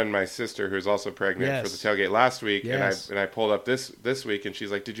for her and my sister, who's also pregnant, for the tailgate last week. Yes. And I pulled up this week, and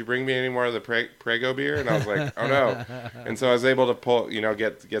she's like, "Did you bring me any more of the Prego beer?" And I was like, "Oh no!" And so I was able to pull,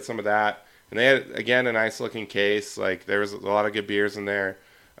 get some of that. And they had, again, a nice looking case. Like there was a lot of good beers in there.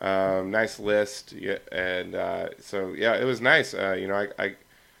 Nice list. And so yeah, it was nice. It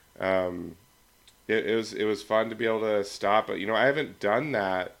was fun to be able to stop. But I haven't done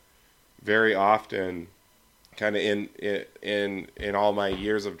that very often. Kind of in all my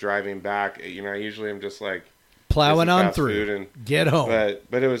years of driving back, I usually am just like plowing on fast through food and get home.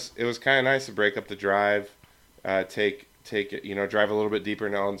 But it was kind of nice to break up the drive, take it, drive a little bit deeper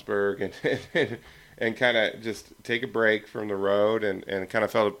in Ellensburg and kind of just take a break from the road and kind of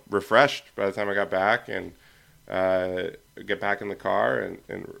felt refreshed by the time I got back and get back in the car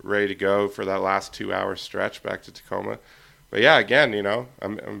and ready to go for that last 2-hour stretch back to Tacoma. But yeah, again,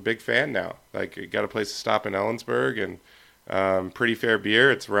 I'm a big fan now. Like, I got a place to stop in Ellensburg, and Pretty Fair Beer.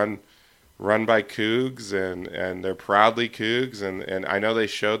 It's run by Cougs, and they're proudly Cougs. And I know they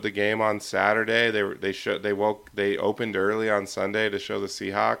showed the game on Saturday. They opened early on Sunday to show the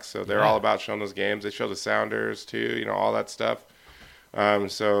Seahawks, so they're all about showing those games. They show the Sounders too, all that stuff.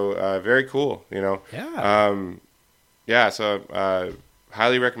 So very cool, So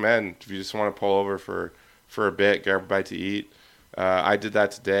highly recommend if you just want to pull over for a bit, grab a bite to eat. I did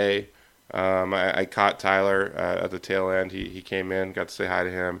that today. I caught Tyler at the tail end. He came in, got to say hi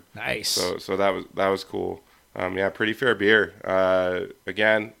to him. Nice. So that was cool. Pretty Fair Beer.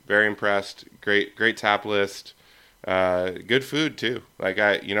 Again, very impressed. Great tap list. Good food too. Like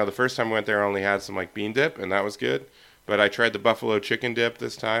the first time I went there, I only had some like bean dip, and that was good. But I tried the buffalo chicken dip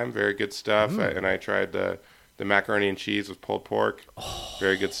this time. Very good stuff. And I tried the macaroni and cheese with pulled pork.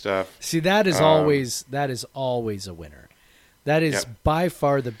 Very good stuff. See, that is always a winner. That is by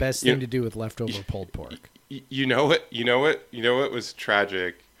far the best thing to do with leftover pulled pork. You know what was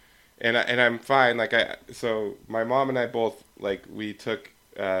tragic, and I'm fine. So my mom and I both we took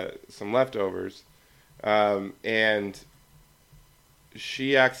some leftovers, and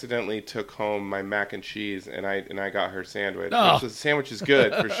she accidentally took home my mac and cheese, and I got her sandwich. Oh. The sandwich is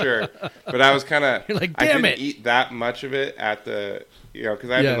good for sure, but I was kind of like, I damn didn't it. eat that much of it at the because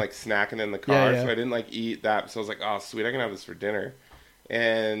I've been snacking in the car, so I didn't eat that. So I was like, oh sweet, I can have this for dinner.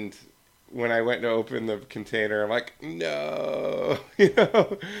 And when I went to open the container, I'm like, no,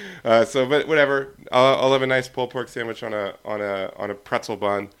 So, but whatever. I'll have a nice pulled pork sandwich on a pretzel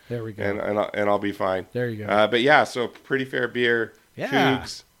bun. There we go. And I'll be fine. There you go. But yeah, so Pretty Fair Beer. Yeah.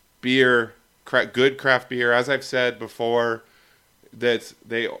 Cougs, beer, good craft beer. As I've said before, that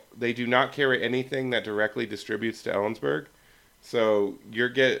they do not carry anything that directly distributes to Ellensburg. So you're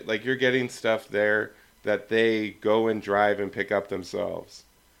getting stuff there that they go and drive and pick up themselves.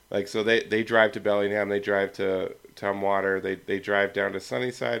 So they drive to Bellingham, they drive to Tumwater, they drive down to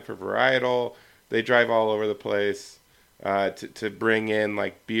Sunnyside for varietal. They drive all over the place. to bring in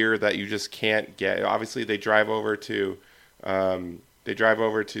like beer that you just can't get. Obviously, they drive over to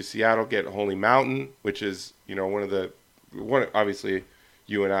Seattle, get Holy Mountain, which is one obviously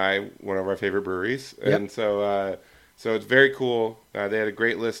you and I, one of our favorite breweries, Yep. and so it's very cool. They had a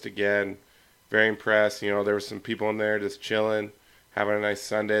great list again. Very impressed. There were some people in there just chilling, having a nice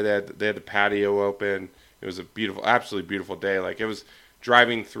Sunday. They had the patio open. It was a beautiful, absolutely beautiful day. Like it was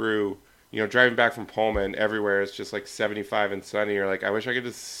driving back from Pullman, everywhere it's just like 75 and sunny. You're like, I wish I could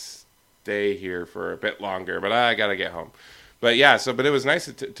just stay here for a bit longer, but I gotta get home. But yeah, but it was nice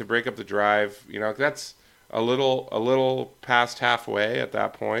to break up the drive. That's a little past halfway at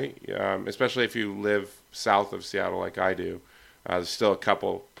that point, especially if you live south of Seattle like I do. There's still a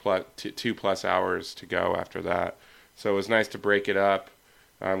couple 2+ hours to go after that. So it was nice to break it up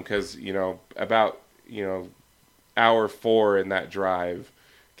because, about, hour 4 in that drive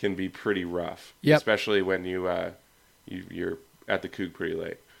can be pretty rough, Yep. especially when you're at the Coug pretty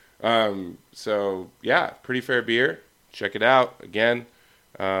late. So yeah, Pretty Fair beer. Check it out again.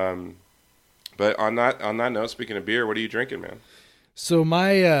 But on that note, speaking of beer, what are you drinking, man? So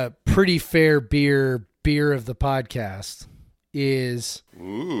my Pretty Fair beer of the podcast is.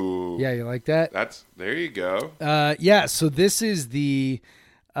 Ooh. Yeah, you like that? There you go. Yeah, so this is the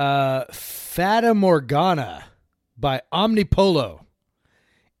Fata Morgana by Omnipolo.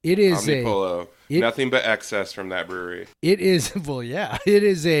 It is Omnipolo. Nothing but excess from that brewery. It is, well, yeah, it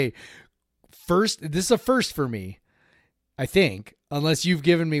is a first. This is a first for me, I think, unless you've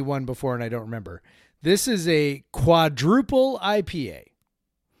given me one before and I don't remember. This is a quadruple IPA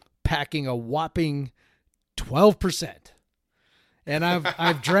packing a whopping 12%. And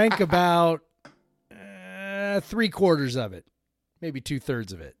I've drank about 3/4 of it, maybe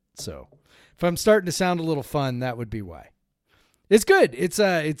 2/3 of it. So if I'm starting to sound a little fun, that would be why. It's good. It's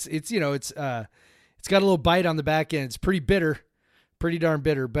got a little bite on the back end. It's pretty bitter, pretty darn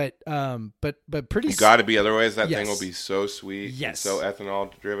bitter, but pretty. You got to be, otherwise that Yes. thing will be so sweet, Yes. and so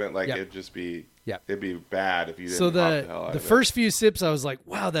ethanol driven. Like Yep. it'd just be, Yep. it'd be bad if you didn't. So hop the hell out the of it. first few sips, I was like,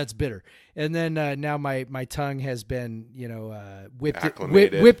 wow, that's bitter, and then now my tongue has been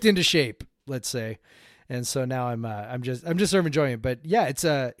Acclimated. whipped into shape, let's say. And so now I'm just sort of enjoying it, but yeah, it's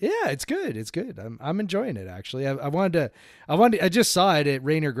good. It's good. I'm enjoying it actually. I just saw it at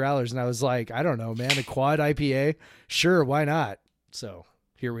Rainier Growlers and I was like, I don't know, man, a quad IPA, sure, why not? So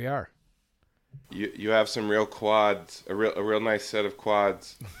here we are. You have some real quads, a real nice set of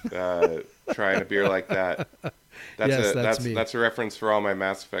quads. Trying a beer like that. That's me. That's a reference for all my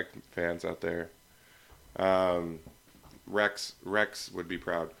Mass Effect fans out there. Rex would be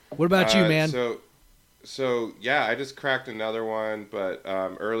proud. What about you, man? So yeah, I just cracked another one, but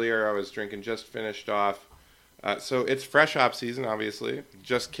earlier I was drinking, just finished off. So it's fresh hop season, obviously,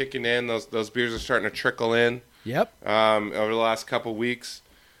 just kicking in. Those beers are starting to trickle in. Yep. Over the last couple weeks.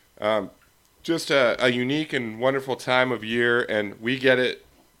 Just a unique and wonderful time of year, and we get it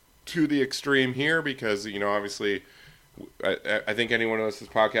to the extreme here because, obviously, I think anyone who listens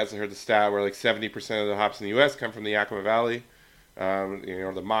to this podcast has heard the stat where like 70% of the hops in the U.S. come from the Yakima Valley,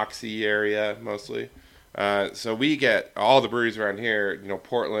 the Moxie area mostly. So we get all the breweries around here,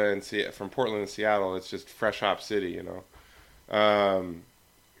 from Portland and Seattle, it's just fresh hop city, or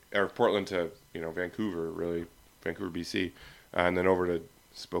Portland to, Vancouver, really, Vancouver, BC, and then over to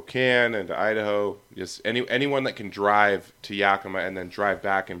Spokane and to Idaho. Just anyone that can drive to Yakima and then drive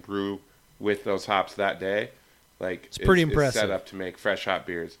back and brew with those hops that day, like it's pretty is impressive. set up to make fresh hop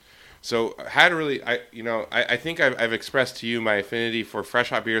beers. So I think I've expressed to you my affinity for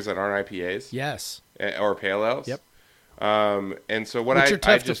fresh hop beers that aren't IPAs. Yes. Or pale ales. Yep. And so what Which are I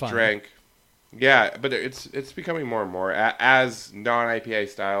tough to just find. drank. Yeah, but it's becoming more and more as non-IPA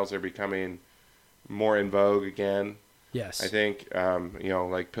styles are becoming more in vogue again. Yes. I think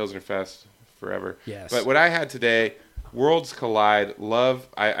like Pilsner Fest forever. Yes. But what I had today, Worlds Collide. Love.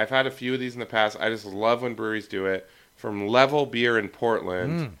 I've had a few of these in the past. I just love when breweries do it. From Level Beer in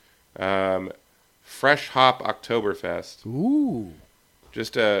Portland. Fresh Hop Oktoberfest. Ooh.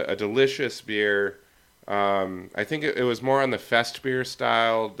 Just a delicious beer. I think it was more on the Fest beer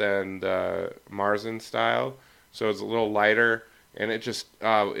style than the Marzen style. So it's a little lighter, and it just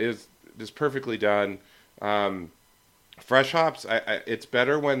is just perfectly done. Fresh hops, it's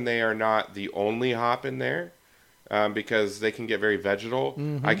better when they are not the only hop in there, because they can get very vegetal.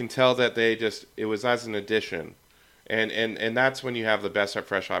 Mm-hmm. I can tell that it was as an addition, and that's when you have the best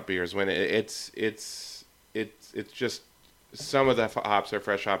fresh hop beers, when it's just some of the hops are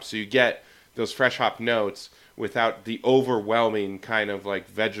fresh hops, so you get those fresh hop notes without the overwhelming kind of like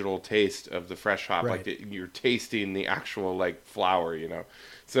vegetal taste of the fresh hop. Right. Like you're tasting the actual like flower,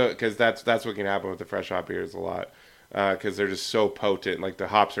 So because that's what can happen with the fresh hop beers a lot. because they're just so potent. Like the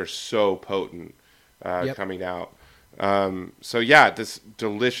hops are so potent coming out. So yeah, this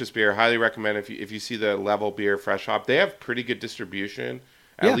delicious beer, highly recommend if you see the Level Beer Fresh Hop. They have pretty good distribution,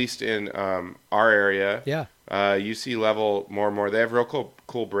 at least in our area. Yeah. You see Level more and more. They have real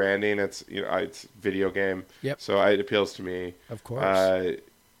cool branding. It's it's video game. Yep. So it appeals to me. Of course.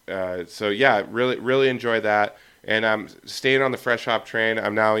 So yeah, really enjoy that. And I'm staying on the Fresh Hop train.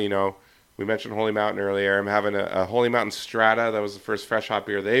 I'm now, we mentioned Holy Mountain earlier. I'm having a Holy Mountain Strata. That was the first fresh hop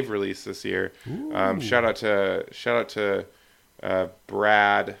beer they've released this year. Shout out to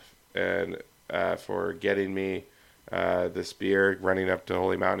Brad and for getting me this beer, running up to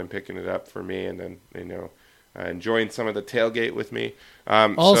Holy Mountain and picking it up for me, and then enjoying some of the tailgate with me. By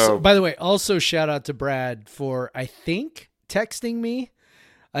the way, also shout out to Brad for I think texting me.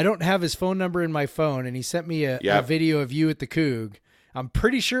 I don't have his phone number in my phone, and he sent me a video of you at the Coug. I'm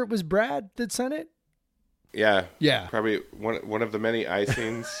pretty sure it was Brad that sent it. Yeah. Yeah. Probably one of the many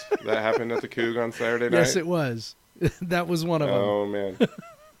icings that happened at the Coug on Saturday night. Yes, it was. That was one of them. Oh, man.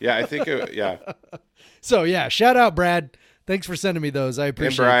 Yeah, I think yeah. So, yeah, shout out, Brad. Thanks for sending me those. I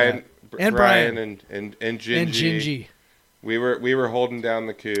appreciate that. And Brian and Gingy. And Gingy. We were holding down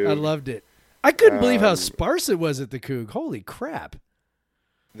the Coug. I loved it. I couldn't believe how sparse it was at the Coug. Holy crap.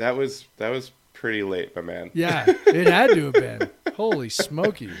 That was pretty late, my man. Yeah, it had to have been. Holy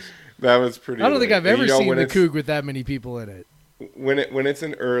smokies. That was pretty I don't think I've ever seen the it's, Coug with that many people in it. When it's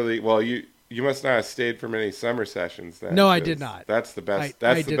an early, well, you must not have stayed for many summer sessions then. No, I did not. That's the best.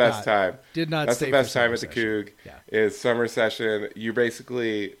 That's the best time. Did not That's stay the best for time at summer the session. Coug Yeah. is summer session. You're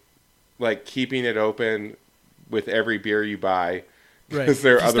basically like keeping it open with every beer you buy. Right. Because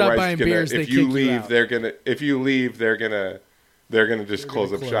they're If you stop otherwise buying gonna, beers, they if you kick leave, out. they're gonna just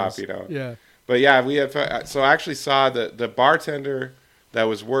close up shop, Yeah. But yeah, we have. So I actually saw the bartender that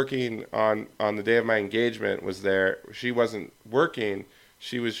was working on the day of my engagement was there. She wasn't working.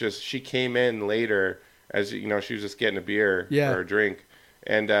 She came in later as she was just getting a beer or a drink,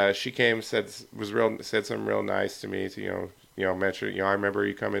 and she came said something real nice to me to mention I remember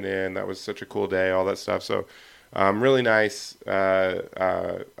you coming in. That was such a cool day, all that stuff. So. Really nice. I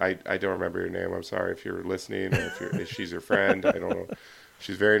don't remember your name. I'm sorry if you're listening or if she's your friend. I don't know.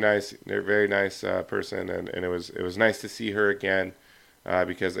 She's very nice. They're a very nice person, and it was nice to see her again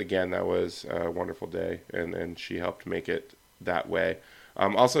because again that was a wonderful day, and she helped make it that way.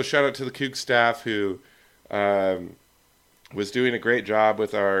 Also, shout out to the Coug staff who was doing a great job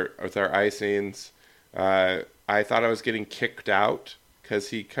with our icings. I thought I was getting kicked out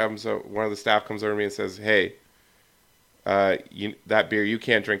because one of the staff comes over to me and says, "Hey. That beer, you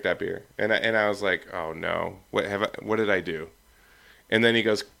can't drink that beer." And I was like, oh no, what did I do? And then he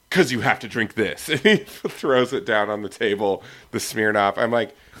goes, "'Cause you have to drink this." And he throws it down on the table, the Smirnoff. I'm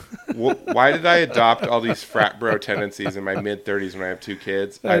like, why did I adopt all these frat bro tendencies in my mid-30s when I have 2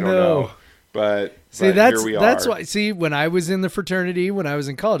 kids? I don't know. But here we are. That's why. See, when I was in the fraternity, when I was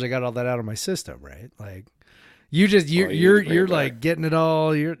in college, I got all that out of my system, right? Like, you're like getting it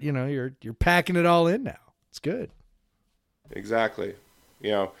all. You're packing it all in now. It's good. Exactly.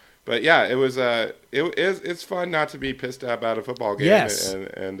 But yeah, it was it's fun not to be pissed about a football game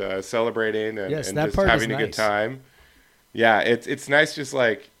and celebrating and just having a good time. Yeah, it's nice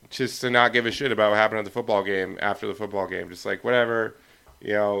just to not give a shit about what happened at the football game after the football game. Just like whatever,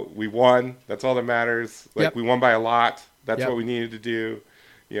 we won. That's all that matters. We won by a lot. That's what we needed to do.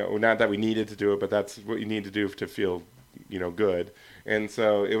 Not that we needed to do it, but that's what you need to do to feel, good. And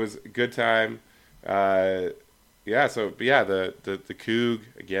so it was a good time. Yeah, the Coug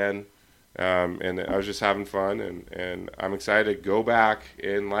again, and I was just having fun, and I'm excited to go back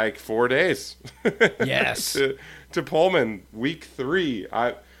in 4 days. Yes, to Pullman, week 3.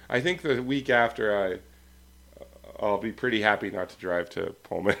 I think the week after I'll be pretty happy not to drive to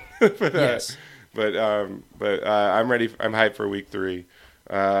Pullman. But I'm ready. I'm hyped for week 3.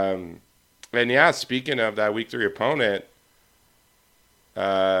 And yeah, speaking of that week 3 opponent,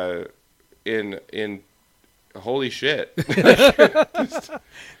 in holy shit. That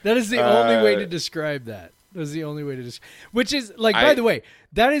is the only way to describe that. That is the only way to describe. Which is by the way,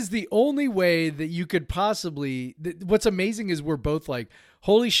 that is the only way that you could possibly. What's amazing is we're both like,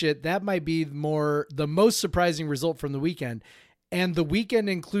 holy shit, that might be the most surprising result from the weekend. And the weekend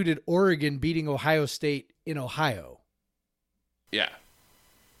included Oregon beating Ohio State in Ohio. Yeah.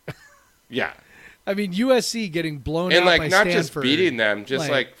 Yeah. I mean, USC getting blown and out by not Stanford. just beating them,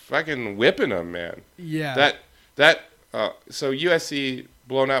 just fucking whipping them, man. Yeah. So USC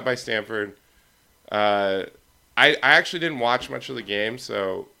blown out by Stanford. I actually didn't watch much of the game,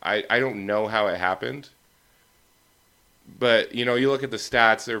 so I don't know how it happened. But you look at the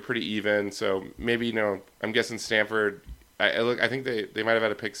stats; they're pretty even. So maybe I'm guessing Stanford. I think they might have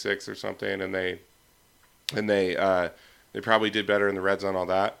had a pick six or something, and they probably did better in the red zone, all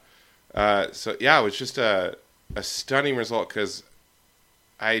that. So yeah, it was just a stunning result because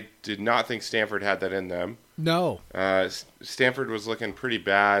I did not think Stanford had that in them. No. Stanford was looking pretty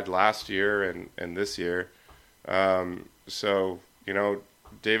bad last year and this year. So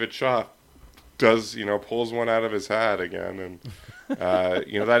David Shaw does pulls one out of his hat again, and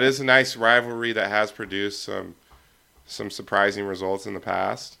that is a nice rivalry that has produced some surprising results in the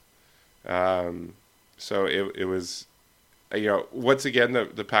past. So it was, once again,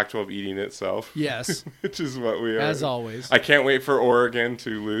 the Pac-12 eating itself. Yes. Which is what we are. As always. I can't wait for Oregon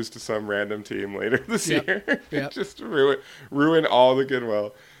to lose to some random team later this year. Yep. Just to ruin all the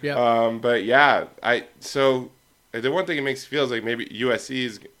goodwill. Yeah. But yeah, so the one thing it makes me feel is like maybe USC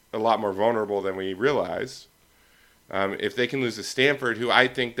is a lot more vulnerable than we realized. If they can lose to Stanford, who I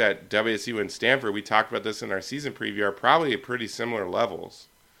think that WSU and Stanford, we talked about this in our season preview, are probably at pretty similar levels.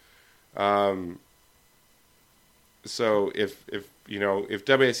 So if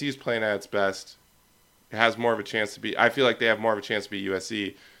WSU is playing at its best, it has more of a chance to be. I feel like they have more of a chance to be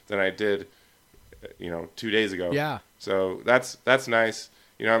USC than I did, 2 days ago. Yeah. So that's nice.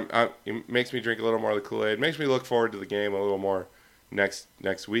 It makes me drink a little more of the Kool-Aid. It makes me look forward to the game a little more next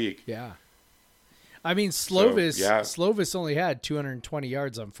week. Yeah. I mean, Slovis only had 220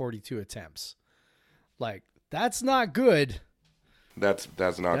 yards on 42 attempts. Like, that's not good. That's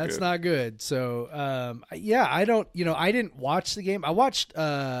not good. That's not good. So, I don't, I didn't watch the game. I watched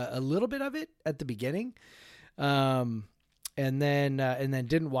a little bit of it at the beginning, and then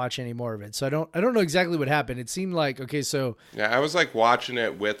didn't watch any more of it. So I don't know exactly what happened. It seemed like, okay, so yeah, I was like watching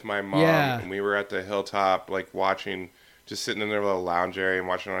it with my mom, and we were at the hilltop, like watching, just sitting in their little lounge area and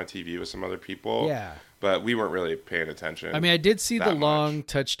watching on a TV with some other people. Yeah, but we weren't really paying attention. I mean, I did see the long much.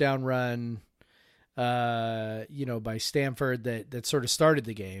 touchdown run, by Stanford that sort of started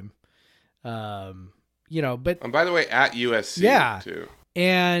the game. But and by the way, at USC too.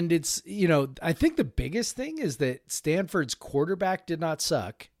 And it's, I think the biggest thing is that Stanford's quarterback did not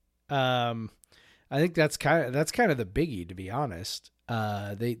suck. I think that's kind of the biggie, to be honest.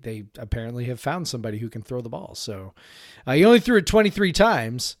 They apparently have found somebody who can throw the ball. So he only threw it 23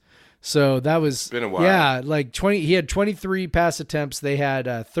 times. So that was been a while. Yeah, like 20. He had 23 pass attempts. They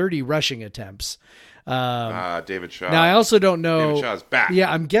had 30 rushing attempts. David Shaw. Now I also don't know. David Shaw's back.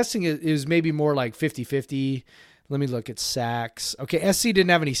 Yeah, I'm guessing it was maybe more like 50-50. Let me look at sacks. Okay, SC didn't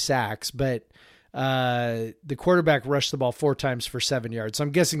have any sacks, but the quarterback rushed the ball 4 times for 7 yards. So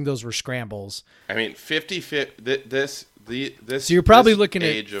I'm guessing those were scrambles. I mean, 50-50. This. So you're probably looking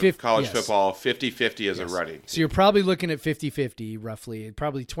age at of college football. 50-50 is a running. So you're probably looking at 50-50 roughly.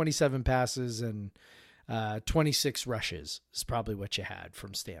 Probably 27 passes and 26 rushes is probably what you had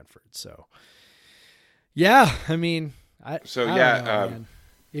from Stanford. So yeah, I mean, I don't know, man.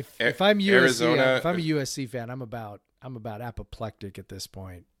 If I'm USC, Arizona, if I'm a USC fan, I'm about apoplectic at this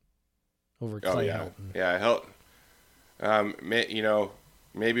point over Clay Helton. Yeah, Helton.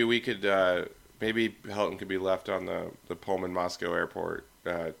 Maybe we could. Maybe Helton could be left on the Pullman Moscow Airport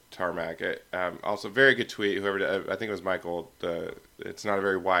tarmac. Also, very good tweet. Whoever I think it was Michael. It's not a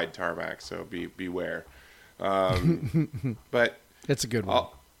very wide tarmac, so beware. But it's a good one.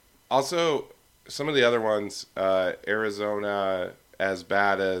 Also, some of the other ones, Arizona, as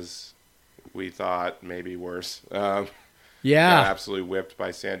bad as we thought, maybe worse. Got absolutely whipped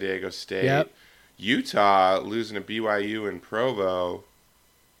by San Diego State. Yep. Utah losing to BYU in Provo.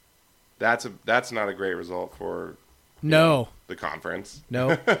 That's not a great result for the conference.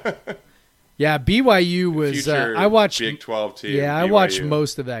 No. Yeah, BYU was. I watched Big 12 team. Yeah, I BYU. watched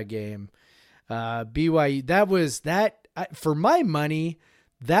most of that game. BYU. That was for my money.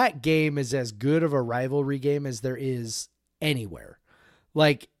 That game is as good of a rivalry game as there is anywhere.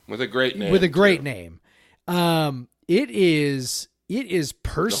 Like with a great name. It is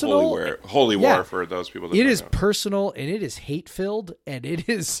personal. Holy war for those people. That it don't is know. personal and it is hate filled and it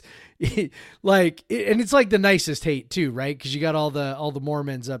is and it's like the nicest hate too, right? Because you got all the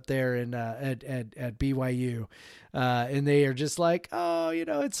Mormons up there and at BYU, and they are just like, oh,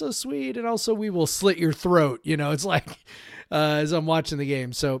 it's so sweet, and also we will slit your throat. It's like as I'm watching the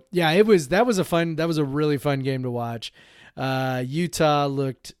game. So yeah, that was a really fun game to watch. Utah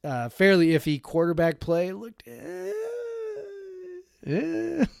looked fairly iffy. Quarterback play looked.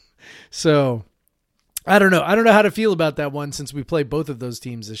 So I don't know how to feel about that one since we played both of those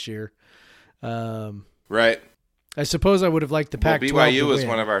teams this year. Right. I suppose I would have liked the Pac-12 BYU was win.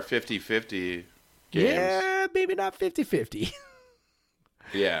 one of our 50-50 games. Yeah, maybe not 50-50.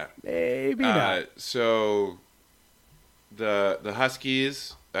 Yeah. Maybe not. So the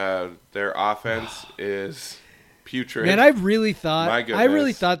Huskies, their offense is putrid. Man, I really thought My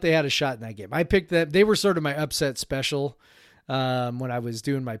goodness. they had a shot in that game. I picked them. They were sort of my upset special when I was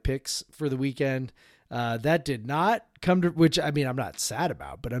doing my picks for the weekend. That did not come to, which I mean, I'm not sad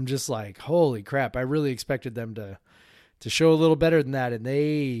about, but I'm just like, holy crap. I really expected them to show a little better than that. And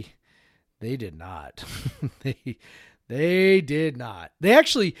they did not. They did not. They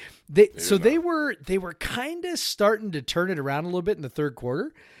actually, they were kind of starting to turn it around a little bit in the third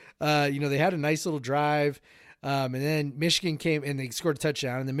quarter. They had a nice little drive. And then Michigan came and they scored a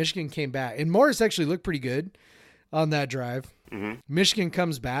touchdown, and then Michigan came back, and Morris actually looked pretty good on that drive. Mm-hmm. Michigan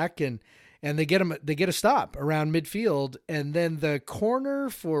comes back and they get a stop around midfield. And then the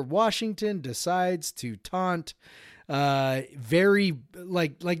corner for Washington decides to taunt, very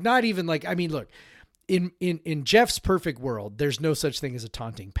not even like, I mean, look, in Jeff's perfect world, there's no such thing as a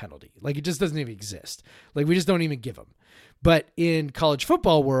taunting penalty. Like, it just doesn't even exist. Like, we just don't even give them. But in college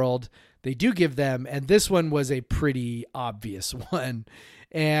football world, they do give them, and this one was a pretty obvious one,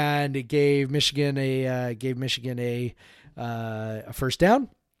 and it gave Michigan a first down,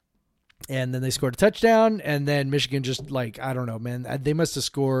 and then they scored a touchdown, and then Michigan just, like, I don't know, man, they must have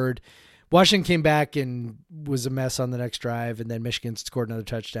scored. Washington came back and was a mess on the next drive, and then Michigan scored another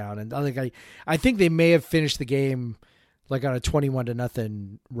touchdown, and I think they may have finished the game like on a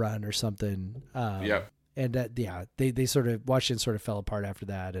 21-0 run or something. Yeah. And they sort of, Washington sort of fell apart after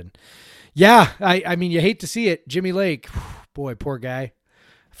that. And yeah, I mean, you hate to see it. Jimmy Lake, boy, poor guy.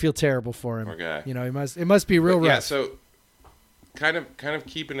 I feel terrible for him. Poor guy. It must be real rough. Yeah. So kind of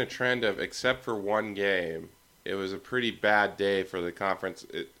keeping a trend of, except for one game, it was a pretty bad day for the conference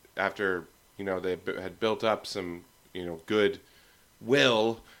after, they had built up some, good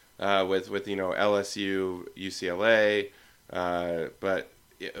will, with LSU, UCLA, but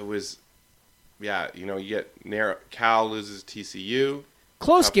it was, yeah, you get narrow. Cal loses TCU.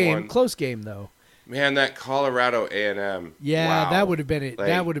 Close game though. Man, that Colorado A&M. Yeah, wow. That would have been it.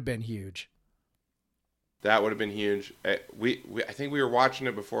 That would have been huge. That would have been huge. I think we were watching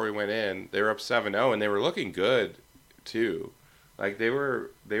it before we went in. They were up 7-0, and they were looking good too. Like they were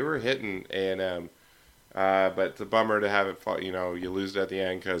hitting A&M. But it's a bummer to have it fall. You lose it at the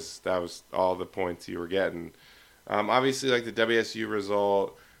end because that was all the points you were getting. Obviously, like the WSU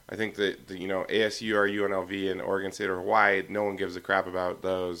result. I think that ASU or UNLV and Oregon State or Hawaii, no one gives a crap about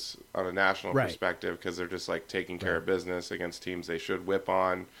those on a national perspective because they're just like taking care of business against teams they should whip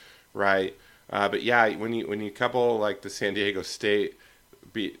on, right? But yeah, when you couple like the San Diego State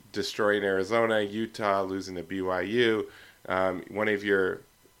destroying Arizona, Utah losing to BYU, one of your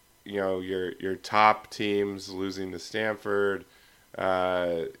top teams losing to Stanford,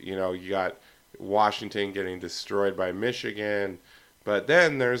 you got Washington getting destroyed by Michigan. But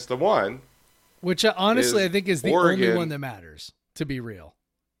then there's the one, which honestly I think is the Oregon, only one that matters, to be real.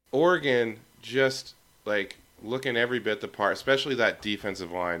 Oregon just like looking every bit the part, especially that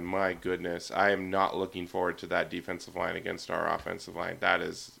defensive line. My goodness, I am not looking forward to that defensive line against our offensive line. That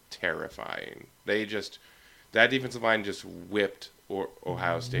is terrifying. That defensive line just whipped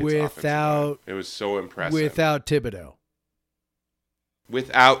Ohio State's offensive line. It was so impressive. Without Thibodeau,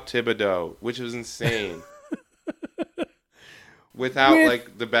 which was insane. Without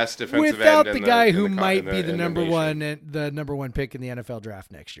the best defensive end, without the guy who might be the number one pick in the NFL draft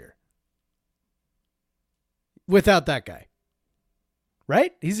next year. Without that guy,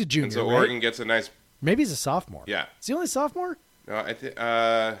 right? He's a junior. And so right? Oregon gets a nice. Maybe he's a sophomore. Yeah, is he only a sophomore? No,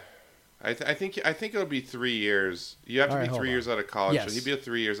 I think it'll be 3 years. You have to be 3 years out of college. Yes. So he'd be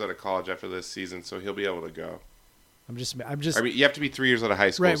 3 years out of college after this season, so he'll be able to go. I'm just. I mean, you have to be 3 years out of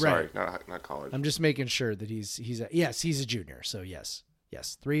high school. Right, sorry, not college. I'm just making sure that he's a junior. So yes,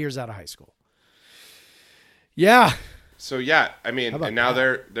 3 years out of high school. Yeah. So yeah, I mean, and now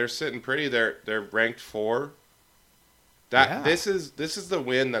they're sitting pretty. They're ranked 4. This is the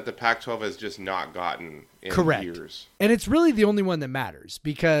win that the Pac-12 has just not gotten in years. And it's really the only one that matters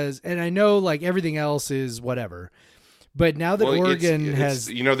because, and I know like everything else is whatever. But now that Oregon has,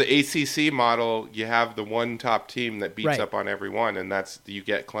 the ACC model, you have the one top team that beats up on everyone, and you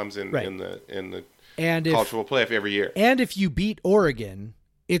get Clemson in the college football playoff every year. And if you beat Oregon,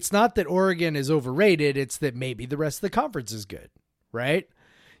 it's not that Oregon is overrated; it's that maybe the rest of the conference is good, right?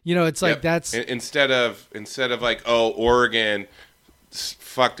 It's like that's instead of like, oh, Oregon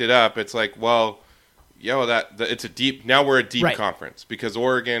fucked it up. It's like, well, it's a deep. Now we're a deep conference because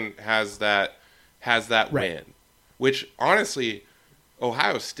Oregon has that win. Which, honestly,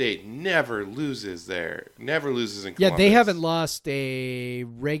 Ohio State never loses there. Never loses in Yeah, Columbus. they haven't lost a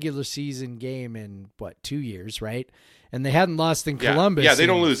regular season game in, 2 years, right? And they hadn't lost in Columbus. Yeah, they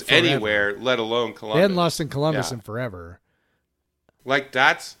don't in lose forever. anywhere, let alone Columbus. They hadn't lost in Columbus Yeah. in forever. Like,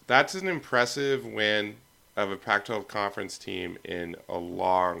 that's an impressive win of a Pac-12 conference team in a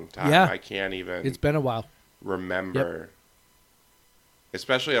long time. Yeah. I can't even It's been a while. remember.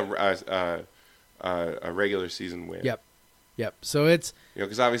 Especially a regular season win. Yep. So it's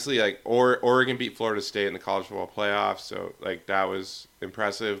Because obviously, like, Oregon beat Florida State in the college football playoffs, so like that was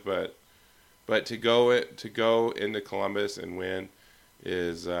impressive. But to go into Columbus and win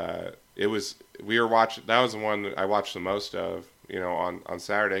is we were watching. That was the one that I watched the most of. On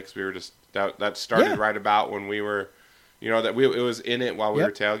Saturday, because we were just that started right about when we were, it was in it while we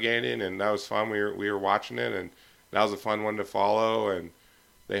were tailgating, and that was fun. We were watching it, and that was a fun one to follow. And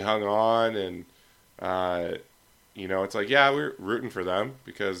they hung on, and it's like, we're rooting for them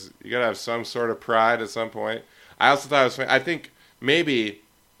because you gotta have some sort of pride at some point. I also thought it was funny. I think maybe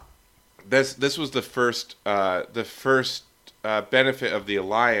this was the first benefit of the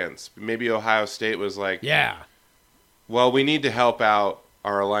alliance. Maybe Ohio State was like, well, we need to help out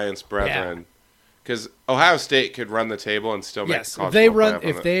our alliance brethren because Ohio State could run the table and still make the college football playoff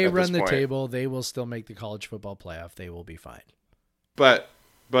if they at this run the point. table, they will still make the college football playoff. They will be fine. But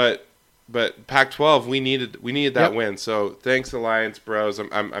Pac-12, we needed that win. So thanks, Alliance Bros.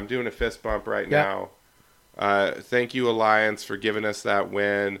 I'm doing a fist bump right now. Thank you, Alliance, for giving us that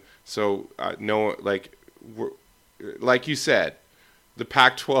win. So like you said, the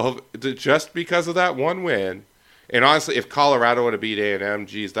Pac-12 just because of that one win. And honestly, if Colorado would have beat A&M,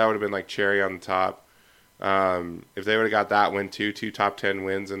 geez, that would have been like cherry on the top. If they would have got that win too, 2 top 10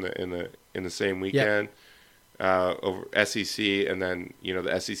 wins in the same weekend over SEC, and then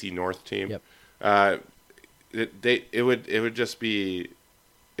the SEC North team, it would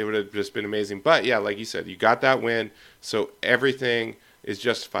have just been amazing. But yeah, like you said, you got that win, so everything is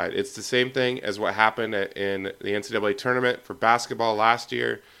justified. It's the same thing as what happened in the NCAA tournament for basketball last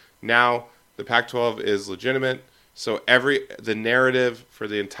year. Now the Pac-12 is legitimate. So the narrative for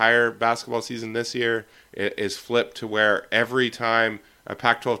the entire basketball season this year is flipped to where every time a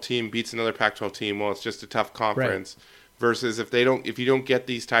Pac-12 team beats another Pac-12 team, well, it's just a tough conference. Right. Versus if you don't get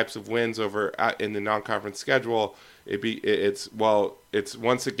these types of wins over in the non-conference schedule, it's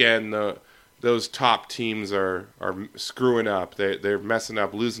once again those top teams are screwing up. They're messing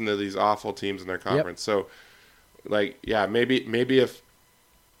up, losing to these awful teams in their conference. So, maybe if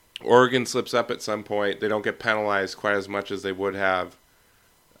Oregon slips up at some point, they don't get penalized quite as much as they would have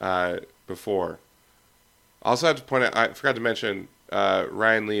before. Also, I have to point out, I forgot to mention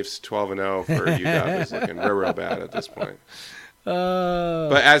Ryan Leaf's 12-0 for UW is looking real bad at this point.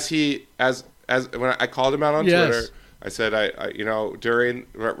 But as when I called him out on Twitter, I said during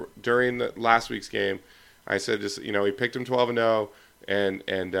the last week's game, I said he picked him 12-0 and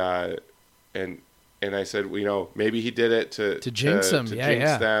I said, maybe he did it to jinx them. To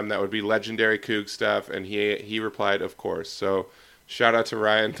jinx them. That would be legendary Coug stuff. And he replied, of course. So shout out to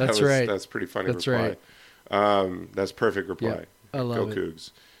Ryan. That's right. That's pretty funny That's reply. Right. That's perfect reply. Yep. I love Go it.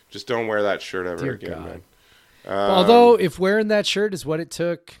 Cougs. Just don't wear that shirt ever Dear again, God. man. Although if wearing that shirt is what it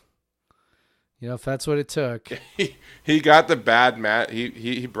took, if that's what it took. he got the bad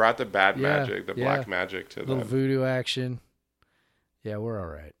he brought the bad magic, the black magic to little them. voodoo action. Yeah, we're all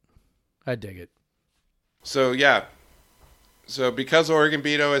right. I dig it. So because Oregon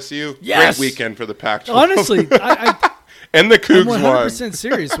beat OSU, Yes! great weekend for the Pac-12. Honestly, and the I'm Cougs 100% won.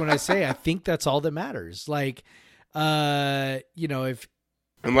 serious when I say I think that's all that matters. Like, if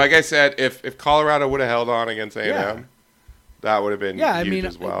And like I said, if Colorado would have held on against A&M, that would have been huge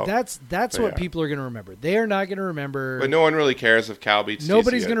as well. that's what people are going to remember. They are not going to remember. But no one really cares if Cal beats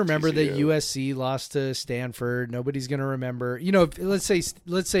Nobody's going to TCU. remember that USC lost to Stanford. Nobody's going to remember. Let's say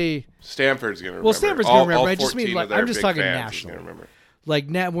Stanford's going to remember. Well, Stanford's going to remember. All I just mean 14 like of their I'm just big talking fans is national. gonna remember. Like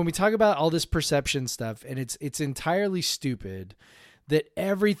now, when we talk about all this perception stuff, and it's entirely stupid that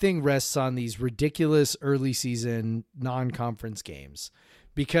everything rests on these ridiculous early season non-conference games,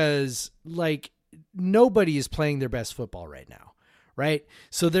 because like nobody is playing their best football right now, right?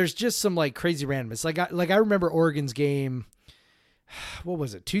 So there's just some like crazy randomness. Like I remember Oregon's game, what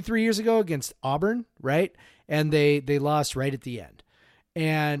was it, 2-3 years ago against Auburn, right? And they lost right at the end.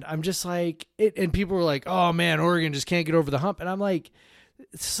 And I'm just like, and people were like, oh man, Oregon just can't get over the hump. And I'm like,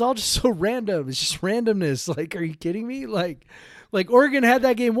 it's all just so random. It's just randomness. Like, are you kidding me? Like Oregon had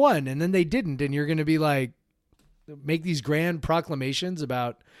that game won and then they didn't. And you're going to be like, make these grand proclamations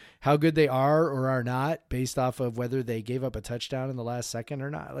about how good they are or are not based off of whether they gave up a touchdown in the last second or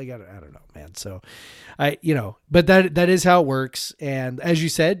not. Like, I don't know, man. So but that is how it works. And as you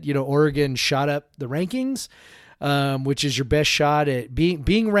said, Oregon shot up the rankings, which is your best shot at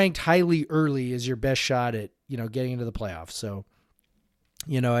being ranked highly early is your best shot at, getting into the playoffs. So,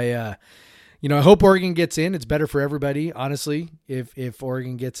 I hope Oregon gets in. It's better for everybody, honestly. If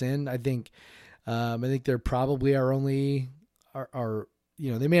Oregon gets in, I think they're probably our only,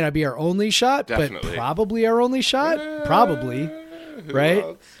 they may not be our only shot, Definitely. but probably our only shot. Probably, right?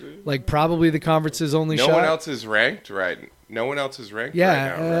 Else? Like probably the conference's only shot. No one else is ranked, right? No one else is ranked.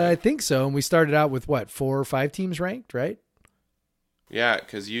 Yeah, right now, right? I think so. And we started out with 4 or 5 teams ranked, right? Yeah,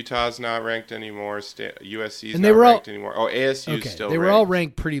 because Utah's not ranked anymore. USC's And not they were ranked anymore. Oh, ASU's still They ranked. were all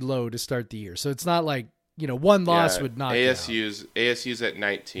ranked pretty low to start the year, so it's not like one loss would knock you out. ASU's at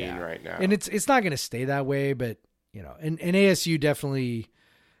 19 right now, and it's not going to stay that way. But and ASU definitely,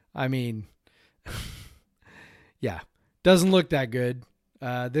 I mean, yeah, doesn't look that good.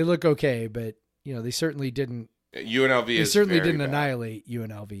 They look okay, but they certainly didn't. UNLV They is certainly very didn't bad. annihilate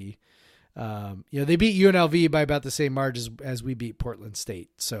UNLV. They beat UNLV by about the same margin as we beat Portland State.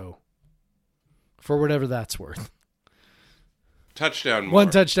 So, for whatever that's worth, Touchdown more. one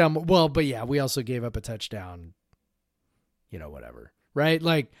touchdown. Well, but yeah, we also gave up a touchdown. Whatever, right?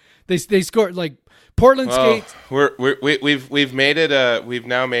 Like they scored like Portland State. We've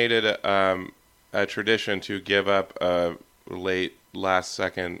now made it a tradition to give up a late last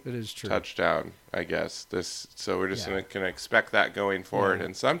second It is true. touchdown. I guess so we're just Yeah. gonna expect that going forward. Yeah.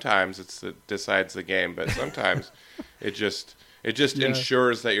 And sometimes it decides the game, but sometimes it just Yeah.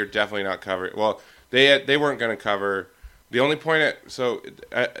 ensures that you're definitely not covering. Well, they weren't going to cover. The only point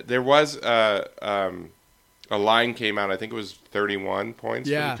there was a line came out. I think it was 31 points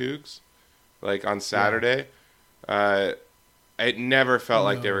Yeah. for the Cougs, like on Saturday. It never felt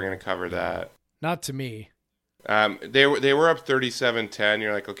like they were going to cover that. Not to me. They were up 37-10.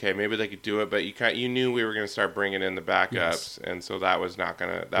 You're like, okay, maybe they could do it, but you knew we were going to start bringing in the backups, Yes. and so that was not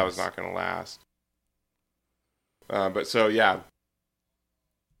gonna last. But so yeah,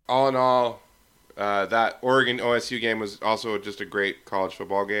 all in all, that Oregon OSU game was also just a great college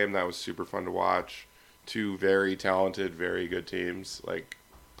football game. That was super fun to watch. 2 very talented, very good teams like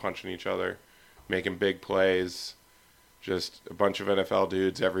punching each other, making big plays. Just a bunch of NFL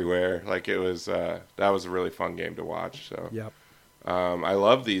dudes everywhere. Like it was, that was a really fun game to watch. So, Yep. I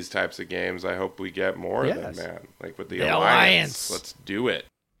love these types of games. I hope we get more of them, Yes. man. Like with the The Alliance. Alliance. Let's do it.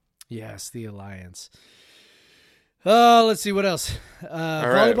 Yes, the Alliance. Let's see what else.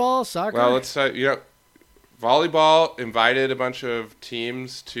 right. Volleyball, soccer. Well, let's volleyball invited a bunch of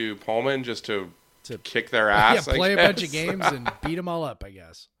teams to Pullman just to kick their ass. I play a bunch of guess. games and beat them all up, I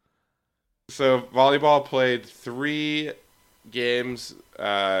guess. So volleyball played 3 games.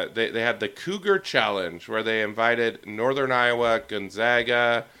 They had the Cougar Challenge where they invited Northern Iowa,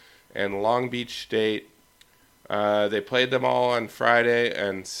 Gonzaga, and Long Beach State. They played them all on Friday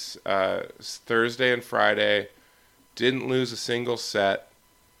and Thursday and Friday. Didn't lose a single set.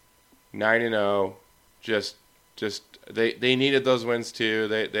 9-0. Just they needed those wins too.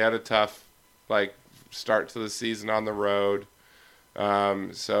 They had a tough start to the season on the road.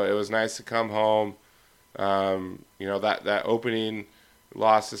 So it was nice to come home. That opening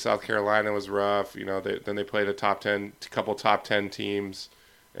loss to South Carolina was rough. Then they played a couple top 10 teams,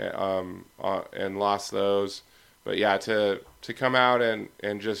 and lost those. But yeah, to come out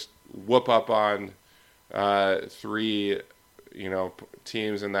and just whoop up on 3,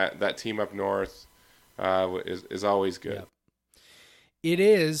 teams in that team up north, is always good. Yep. It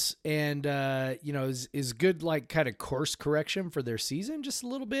is, and is good kind of course correction for their season just a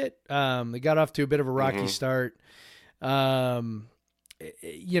little bit. They got off to a bit of a rocky start. They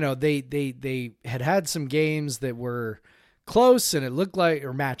had some games that were close, and it looked like,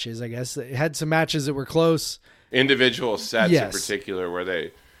 or matches, I guess. They had some matches that were close. Individual sets Yes. in particular where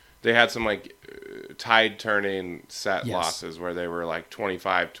they had some tide turning set Yes. losses where they were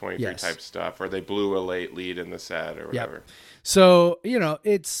 25, 23 Yes. type stuff, or they blew a late lead in the set or whatever. So,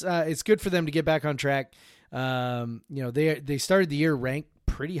 it's good for them to get back on track. They started the year ranked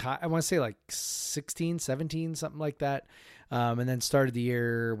pretty high. I want to say 16, 17, something like that. And then started the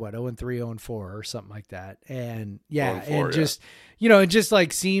year, 0-3, 0-4 or something like that. And yeah, 0-4, and just, it just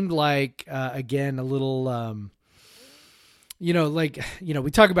seemed again, a little, we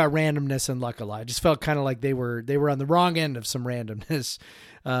talk about randomness and luck a lot. I just felt kind of like they were on the wrong end of some randomness,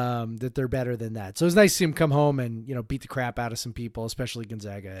 that they're better than that. So it was nice to see them come home and, beat the crap out of some people, especially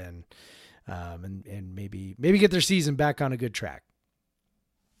Gonzaga, and maybe get their season back on a good track.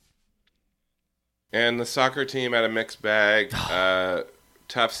 And the soccer team had a mixed bag.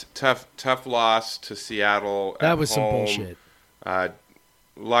 Tough loss to Seattle. That at was some home. bullshit.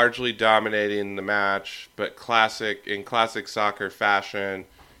 Largely dominating the match, but in classic soccer fashion,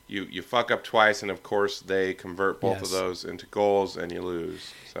 you fuck up twice, and of course they convert both of Yes. those into goals, and you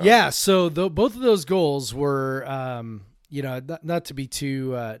lose. So. Yeah, so both of those goals were, not to be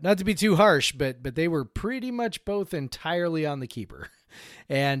too harsh, but they were pretty much both entirely on the keeper,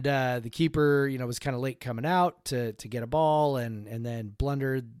 and the keeper, was kind of late coming out to get a ball, and then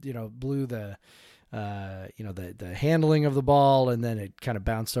blundered, blew the handling of the ball, and then it kind of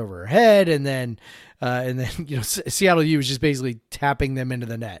bounced over her head, and then Seattle U was just basically tapping them into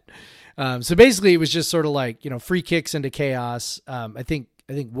the net. So basically it was just sort of like, free kicks into chaos. I think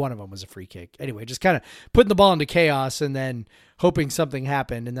one of them was a free kick. Anyway, just kind of putting the ball into chaos and then hoping something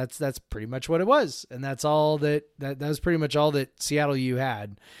happened. And that's pretty much what it was. And that's all that was pretty much all that Seattle U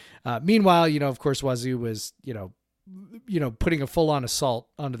had. Meanwhile, of course, Wazoo was, putting a full on assault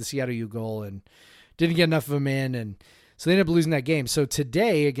onto the Seattle U goal and didn't get enough of them in. And so they ended up losing that game. So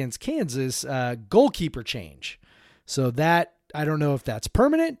today against Kansas, goalkeeper change. So that, I don't know if that's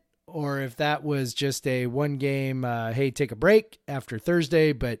permanent or if that was just a one game, hey, take a break after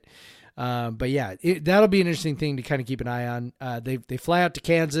Thursday. But yeah, that'll be an interesting thing to kind of keep an eye on. They fly out to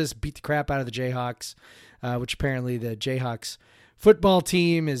Kansas, beat the crap out of the Jayhawks, which apparently the Jayhawks football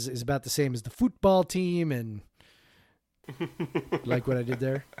team is about the same as the football team. And like what I did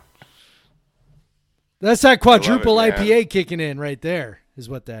there? That's that quadruple I love it, IPA kicking in right there is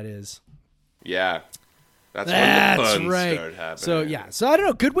what that is. Yeah. That's when the puns right. start happening. So yeah, so I don't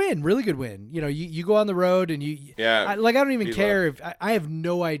know, good win, really good win. You go on the road and I don't even care if I have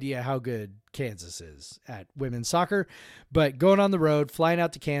no idea how good Kansas is at women's soccer, but going on the road, flying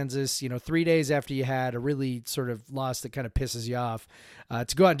out to Kansas, 3 days after you had a really sort of loss that kind of pisses you off,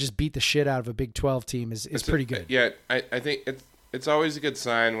 to go out and just beat the shit out of a Big 12 team is pretty good. Yeah, I think it's always a good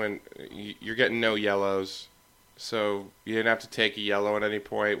sign when you're getting no yellows. So you didn't have to take a yellow at any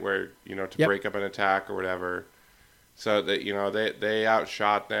point where, to break up an attack or whatever. So that, they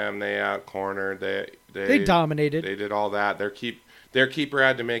outshot them, they out-cornered, they dominated. They did all that. Their keeper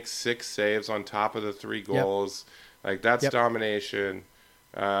had to make 6 saves on top of the 3 goals. Like, that's domination.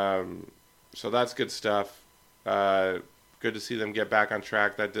 So that's good stuff. Good to see them get back on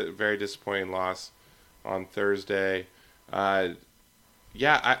track. That very disappointing loss on Thursday. One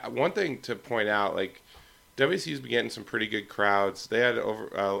thing to point out, like, WSU's been getting some pretty good crowds. They had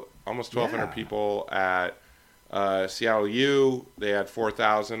over almost 1,200 people at Seattle U. They had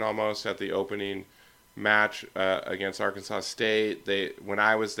 4,000 almost at the opening match against Arkansas State. When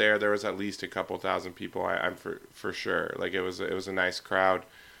I was there was at least a couple thousand people. I'm for sure. Like, it was a nice crowd.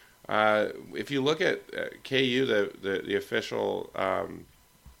 If you look at KU, the official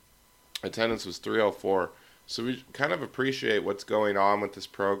attendance was 304. So we kind of appreciate what's going on with this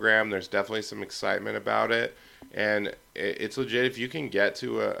program. There's definitely some excitement about it. And it's legit. If you can get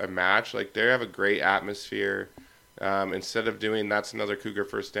to a match, like, they have a great atmosphere. Instead of doing that's another Cougar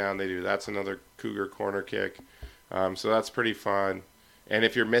first down, they do that's another Cougar corner kick. So that's pretty fun. And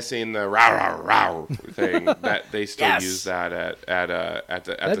if you're missing the rah rah rah thing, that they still use that at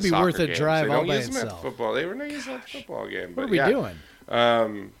the That'd be soccer worth a games. drive They all don't by use them at itself. football. They were not using it at the football game. What are we doing?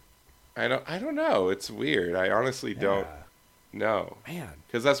 I don't know. It's weird. I honestly don't know. Man.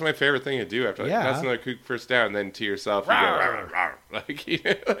 Because that's my favorite thing to do after that's another Cougar first down. And then to yourself, you go, rah, rah, rah.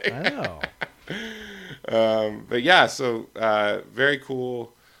 I know. But yeah, so very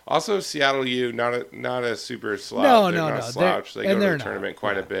cool. Also, Seattle U, not a super slouch. No, they're not a slouch. They go to the tournament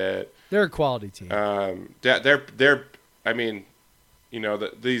quite a bit. They're a quality team. They're. I mean,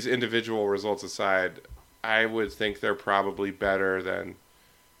 these individual results aside, I would think they're probably better than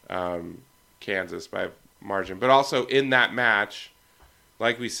Kansas by margin. But also in that match,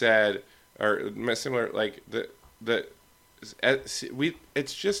 like we said, or similar, like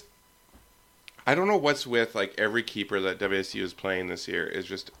it's just. I don't know what's with, like, every keeper that WSU is playing this year is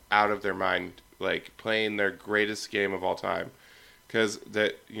just out of their mind, like, playing their greatest game of all time. Because,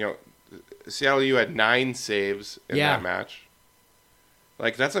 Seattle U had 9 saves in that match.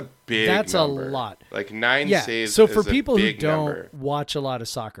 Like, that's a big That's number. a lot. Like, 9 saves So is for a people who big don't number. watch a lot of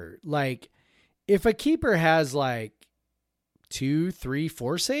soccer, like, if a keeper has, like, 2, 3,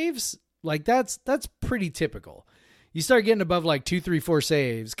 4 saves, like, that's pretty typical. You start getting above like 2, 3, 4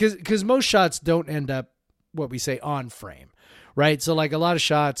 saves because most shots don't end up what we say on frame, right? So like a lot of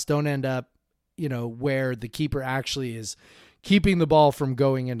shots don't end up, where the keeper actually is keeping the ball from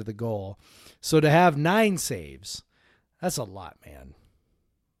going into the goal. So to have 9 saves, that's a lot, man.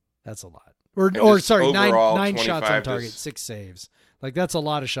 That's a lot. Or sorry, overall, nine shots on 25 target, 6 saves. Like, that's a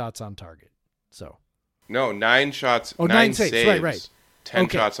lot of shots on target. So No, 9 shots. Oh, 9 saves. Right. 10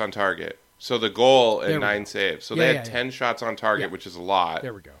 Okay. shots on target. So the goal There and we 9 go. saves. So Yeah, they yeah, had yeah. 10 shots on target, Yeah. which is a lot.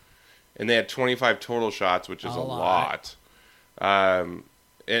 there we go. And they had 25 total shots, which is A a lot. lot.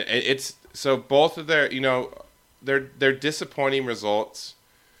 It's so both of their, their disappointing results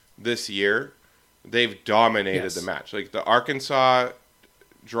this year, they've dominated Yes. the match. Like the Arkansas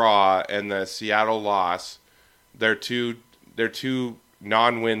draw and the Seattle loss, they're two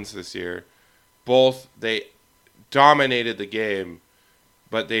non-wins this year. Both they dominated the game,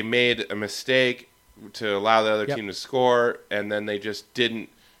 but they made a mistake to allow the other Yep. team to score, and then they just didn't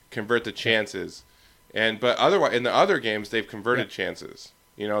convert the chances. But otherwise, in the other games, they've converted Yep. chances.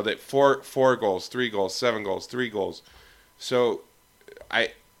 That four goals, 3 goals, 7 goals, 3 goals. So,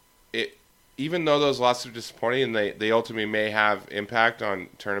 even though those losses are disappointing, and they ultimately may have impact on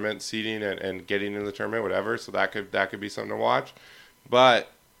tournament seeding and getting into the tournament, whatever. So that could be something to watch.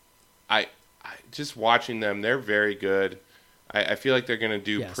 But I just watching them, they're very good. I feel like they're going to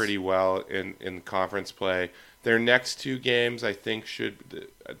do Yes. pretty well in conference play. Their next 2 games, I think,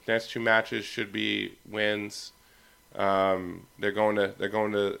 next 2 matches should be wins. They're going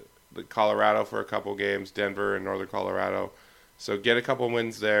to Colorado for a couple games, Denver and Northern Colorado. So get a couple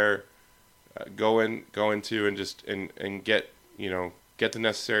wins there. Go into and just and get the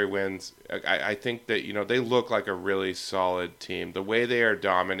necessary wins. I think that they look like a really solid team. The way they are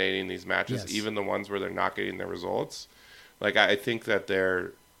dominating these matches, Yes. even the ones where they're not getting the results. Like I think that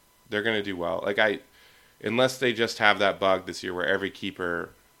they're going to do well. Unless they just have that bug this year where every keeper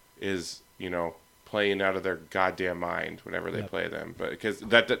is playing out of their goddamn mind whenever they Yep. play them. But because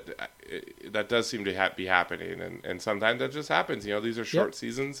that does seem to be happening, and sometimes that just happens. These are short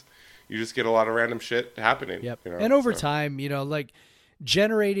seasons. You just get a lot of random shit happening. Yep. You know, And over so. time, like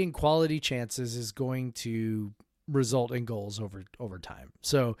generating quality chances is going to result in goals over time.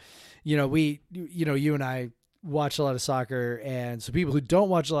 So, you and I watch a lot of soccer, and so people who don't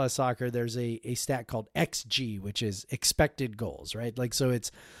watch a lot of soccer, there's a stat called XG, which is expected goals, right? Like, so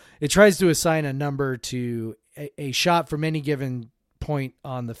it tries to assign a number to a shot from any given point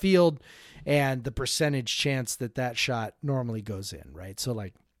on the field and the percentage chance that shot normally goes in, right? So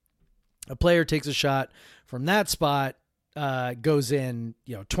like a player takes a shot from that spot, goes in,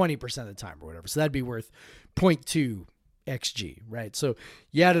 20% of the time or whatever. So that'd be worth 0.2 XG, right? So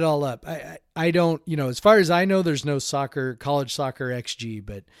you add it all up. I don't, as far as I know, there's no college soccer XG,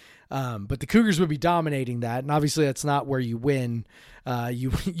 but the Cougars would be dominating that. And obviously that's not where you win.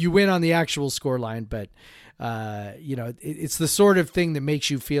 You win on the actual score line, but it's the sort of thing that makes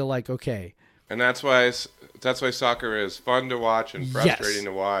you feel like, okay. And that's why soccer is fun to watch and frustrating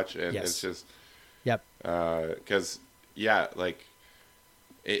to watch, and Yes. it's just Yep. because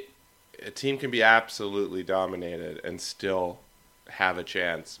a team can be absolutely dominated and still have a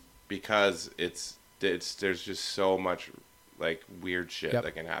chance because there's just so much like weird shit Yep.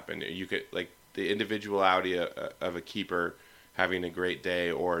 that can happen. You could like the individuality of a keeper having a great day,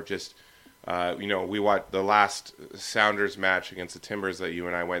 or just we watched the last Sounders match against the Timbers that you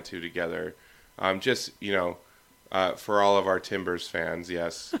and I went to together. For all of our Timbers fans,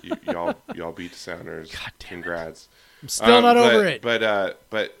 yes, y'all beat the Sounders. God damn it. Congrats. I'm still not over it.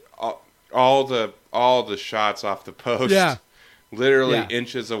 But all the shots off the post, Yeah. literally Yeah.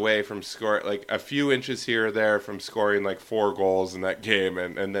 inches away from score, like a few inches here or there from scoring like 4 goals in that game,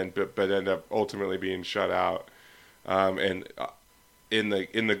 and then but end up ultimately being shut out, and in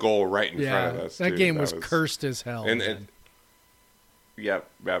the goal right in front of us. That too. game was cursed as hell. man. Yep,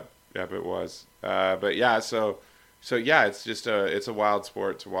 it was. But yeah, so yeah, it's just it's a wild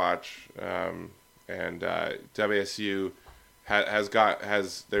sport to watch, and WSU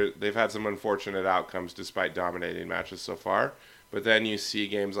they've had some unfortunate outcomes despite dominating matches so far. But then you see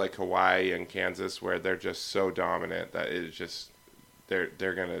games like Hawaii and Kansas where they're just so dominant that it's just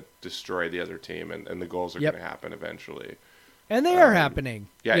they're gonna destroy the other team, and the goals are Yep. gonna happen eventually. And they are happening.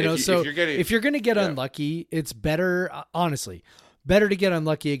 yeah, if If you're going to get yeah. unlucky, it's better, honestly, better to get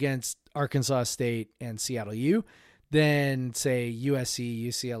unlucky against Arkansas State and Seattle U than, say, USC,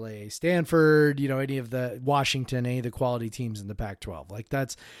 UCLA, Stanford, any of the Washington, any of the quality teams in the Pac-12. Like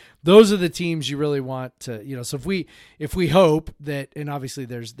those are the teams you really want to, so if we hope that, and obviously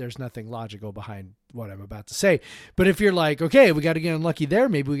there's nothing logical behind what I'm about to say, but if you're like, okay, we got to get unlucky there,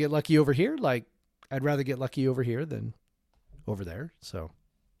 maybe we get lucky over here. Like I'd rather get lucky over here than over there. So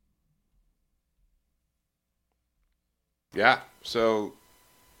Yeah. So,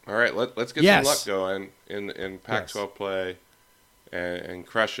 all right, let's get Yes. some luck going in Pac-12 play and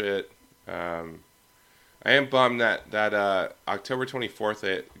crush it. I am bummed that October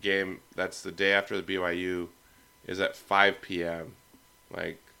 24th game, that's the day after the BYU, is at 5 p.m.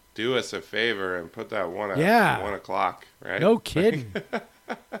 Like do us a favor and put that 1 o'clock, right? No kidding.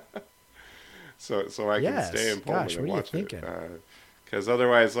 so I Yes. can stay in Pullman Gosh, and what are you watch it. thinking? Because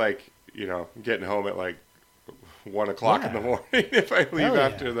otherwise, like, you know, getting home at like 1 o'clock in the Yeah. morning if I leave Hell yeah.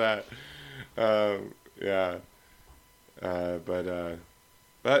 after that.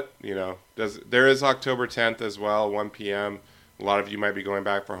 But you know, there is October 10th as well, 1 p.m. A lot of you might be going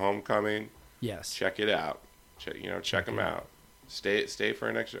back for homecoming. Yes. Check it out. Check them out. Stay for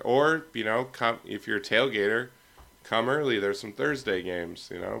an extra, or you know, come if you're a tailgater, come early. There's some Thursday games,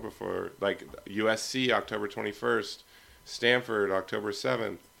 you know, before like USC October 21st, Stanford October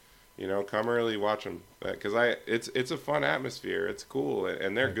 7th. You know, come early, watch them because it's a fun atmosphere. It's cool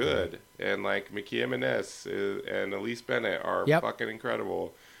and they're good. And like Mickey Jimenez and Elise Bennett are fucking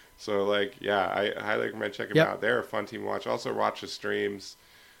incredible. So like, yeah, I highly recommend checking them out. They're a fun team to watch. Also watch the streams.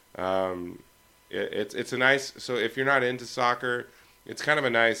 It's a nice. So if you're not into soccer, it's kind of a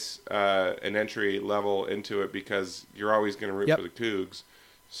nice an entry level into it because you're always going to root for the Cougs.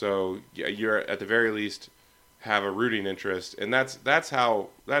 So yeah, you're at the very least have a rooting interest, and that's how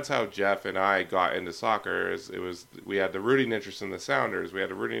Jeff and I got into soccer. We had the rooting interest in the Sounders, we had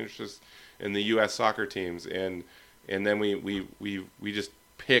a rooting interest in the U.S. soccer teams, and then we just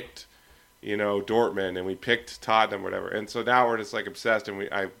picked, you know, Dortmund, and we picked Tottenham, whatever. And so now we're just like obsessed, and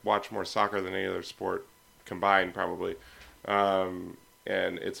I watch more soccer than any other sport combined probably, and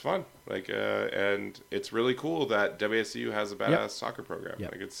it's fun. Like and it's really cool that WSU has a badass soccer program.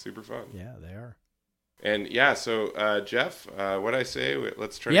 Like it's super fun. Yeah, they are. And yeah, so Jeff, what'd I say?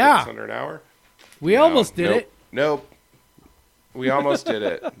 Let's try to get this under an hour. We almost did it. Nope. We almost did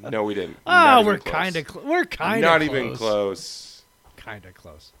it. No, we didn't. Oh, we're kind of we're kind of not even close. Kind of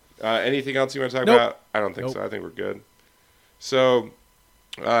close. Anything else you want to talk Nope. about? I don't think so. I think we're good. So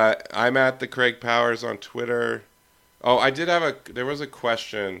I'm at the Craig Powers on Twitter. Oh, I did have there was a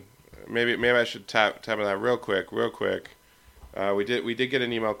question. Maybe I should tap on that real quick. We did get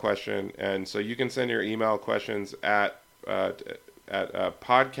an email question, and so you can send your email questions at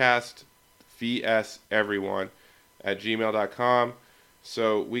podcastvseveryone@gmail.com.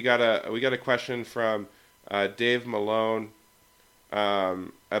 So we got a question from Dave Malone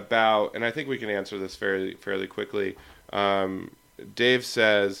about, and I think we can answer this fairly quickly. Dave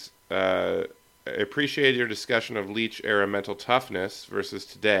says, I appreciate your discussion of Leach era mental toughness versus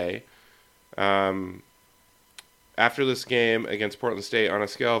today. After this game against Portland State, on a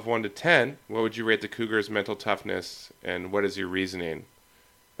scale of 1 to 10, what would you rate the Cougars' mental toughness, and what is your reasoning?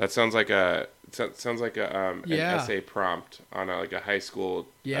 That sounds like an essay prompt on a high school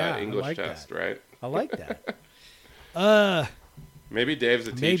English test, right? I like that. Maybe Dave's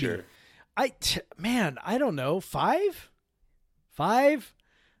a teacher. I don't know. 5? I'll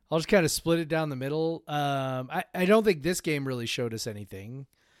just kind of split it down the middle. I don't think this game really showed us anything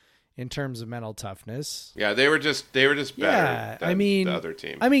in terms of mental toughness. Yeah, they were just better than the other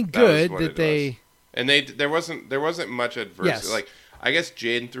team. I mean, good that they was. And there wasn't much adversity. Yes. Like I guess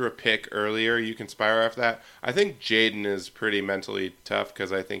Jaden threw a pick earlier. You can spiral after that. I think Jaden is pretty mentally tough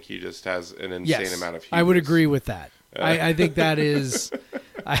because I think he just has an insane amount of hubris. I would agree with that. I think that is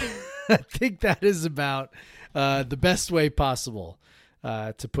I think that is about the best way possible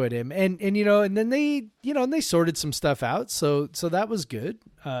to put him. And then they sorted some stuff out. So that was good.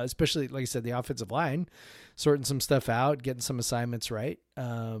 Especially like I said, the offensive line sorting some stuff out, getting some assignments right.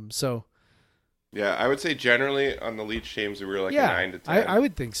 Yeah, I would say generally on the Leach teams we were like a 9 to 10. I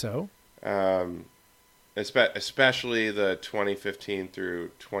would think so. Especially the 2015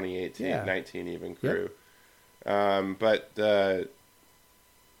 through 2018, 19 even crew. But I'd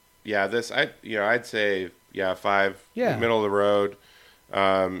say 5, middle of the road.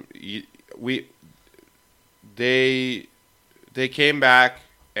 They came back,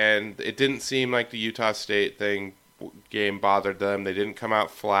 and it didn't seem like the Utah State game bothered them. They didn't come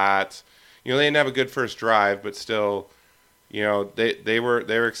out flat. They didn't have a good first drive, but still, they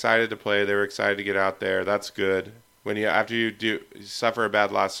were excited to play. They were excited to get out there. That's good. After you suffer a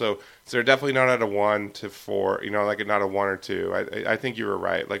bad loss, so they're definitely not at a 1 to 4. Like not a 1 or 2. I think you were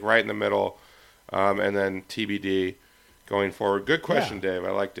right, like right in the middle, and then TBD going forward. Good question, Dave. I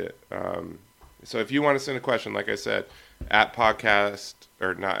liked it. So if you want to send a question, like I said, at podcast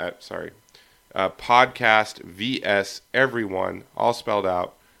vs everyone, all spelled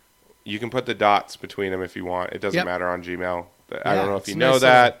out. You can put the dots between them if you want. It doesn't matter on Gmail. I don't know if you know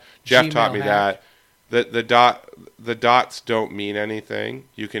that. Jeff taught me that. The dots don't mean anything.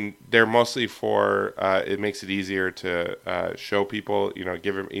 They're mostly for it makes it easier to show people,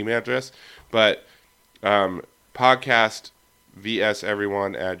 give them email address. But podcast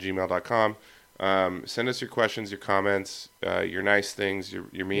vseveryone@gmail.com. Send us your questions, your comments, your nice things,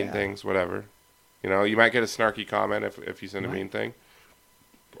 your mean Yeah. things, whatever. You know, you might get a snarky comment if you send a mean thing.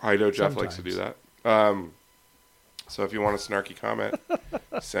 I know Jeff likes to do that. So if you want a snarky comment,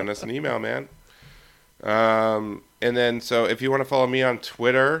 send us an email, man. And then, so if you want to follow me on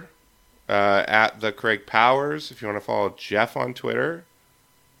Twitter, at the Craig Powers. If you want to follow Jeff on Twitter,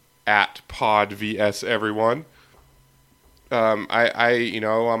 at PodVSEveryone. I you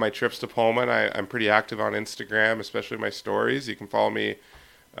know, on my trips to Pullman, I'm pretty active on Instagram, especially my stories. You can follow me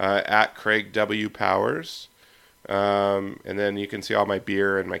at Craig W. Powers. And then you can see all my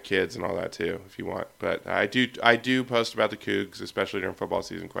beer and my kids and all that too, if you want. But I do post about the Cougs, especially during football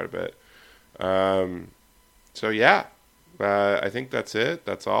season, quite a bit. So yeah, I think that's it.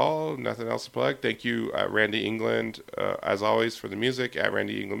 That's all. Nothing else to plug. Thank you, Randy England, as always, for the music at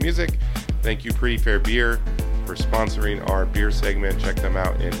Randy England Music. Thank you, Pretty Fair Beer, for sponsoring our beer segment. Check them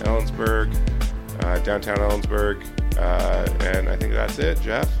out in Ellensburg, downtown Ellensburg. And I think that's it,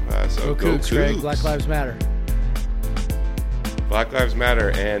 Jeff. So Go Cougs, Craig. Cougs. Black Lives Matter. Black Lives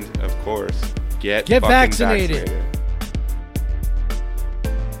Matter, and of course, get Get fucking vaccinated.